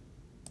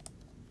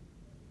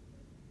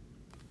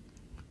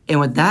 And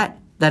with that,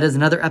 that is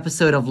another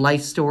episode of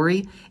Life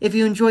Story. If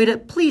you enjoyed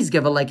it, please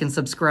give a like and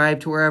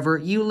subscribe to wherever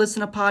you listen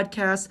to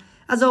podcasts.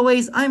 As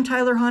always, I'm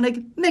Tyler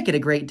Honig. Make it a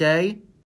great day.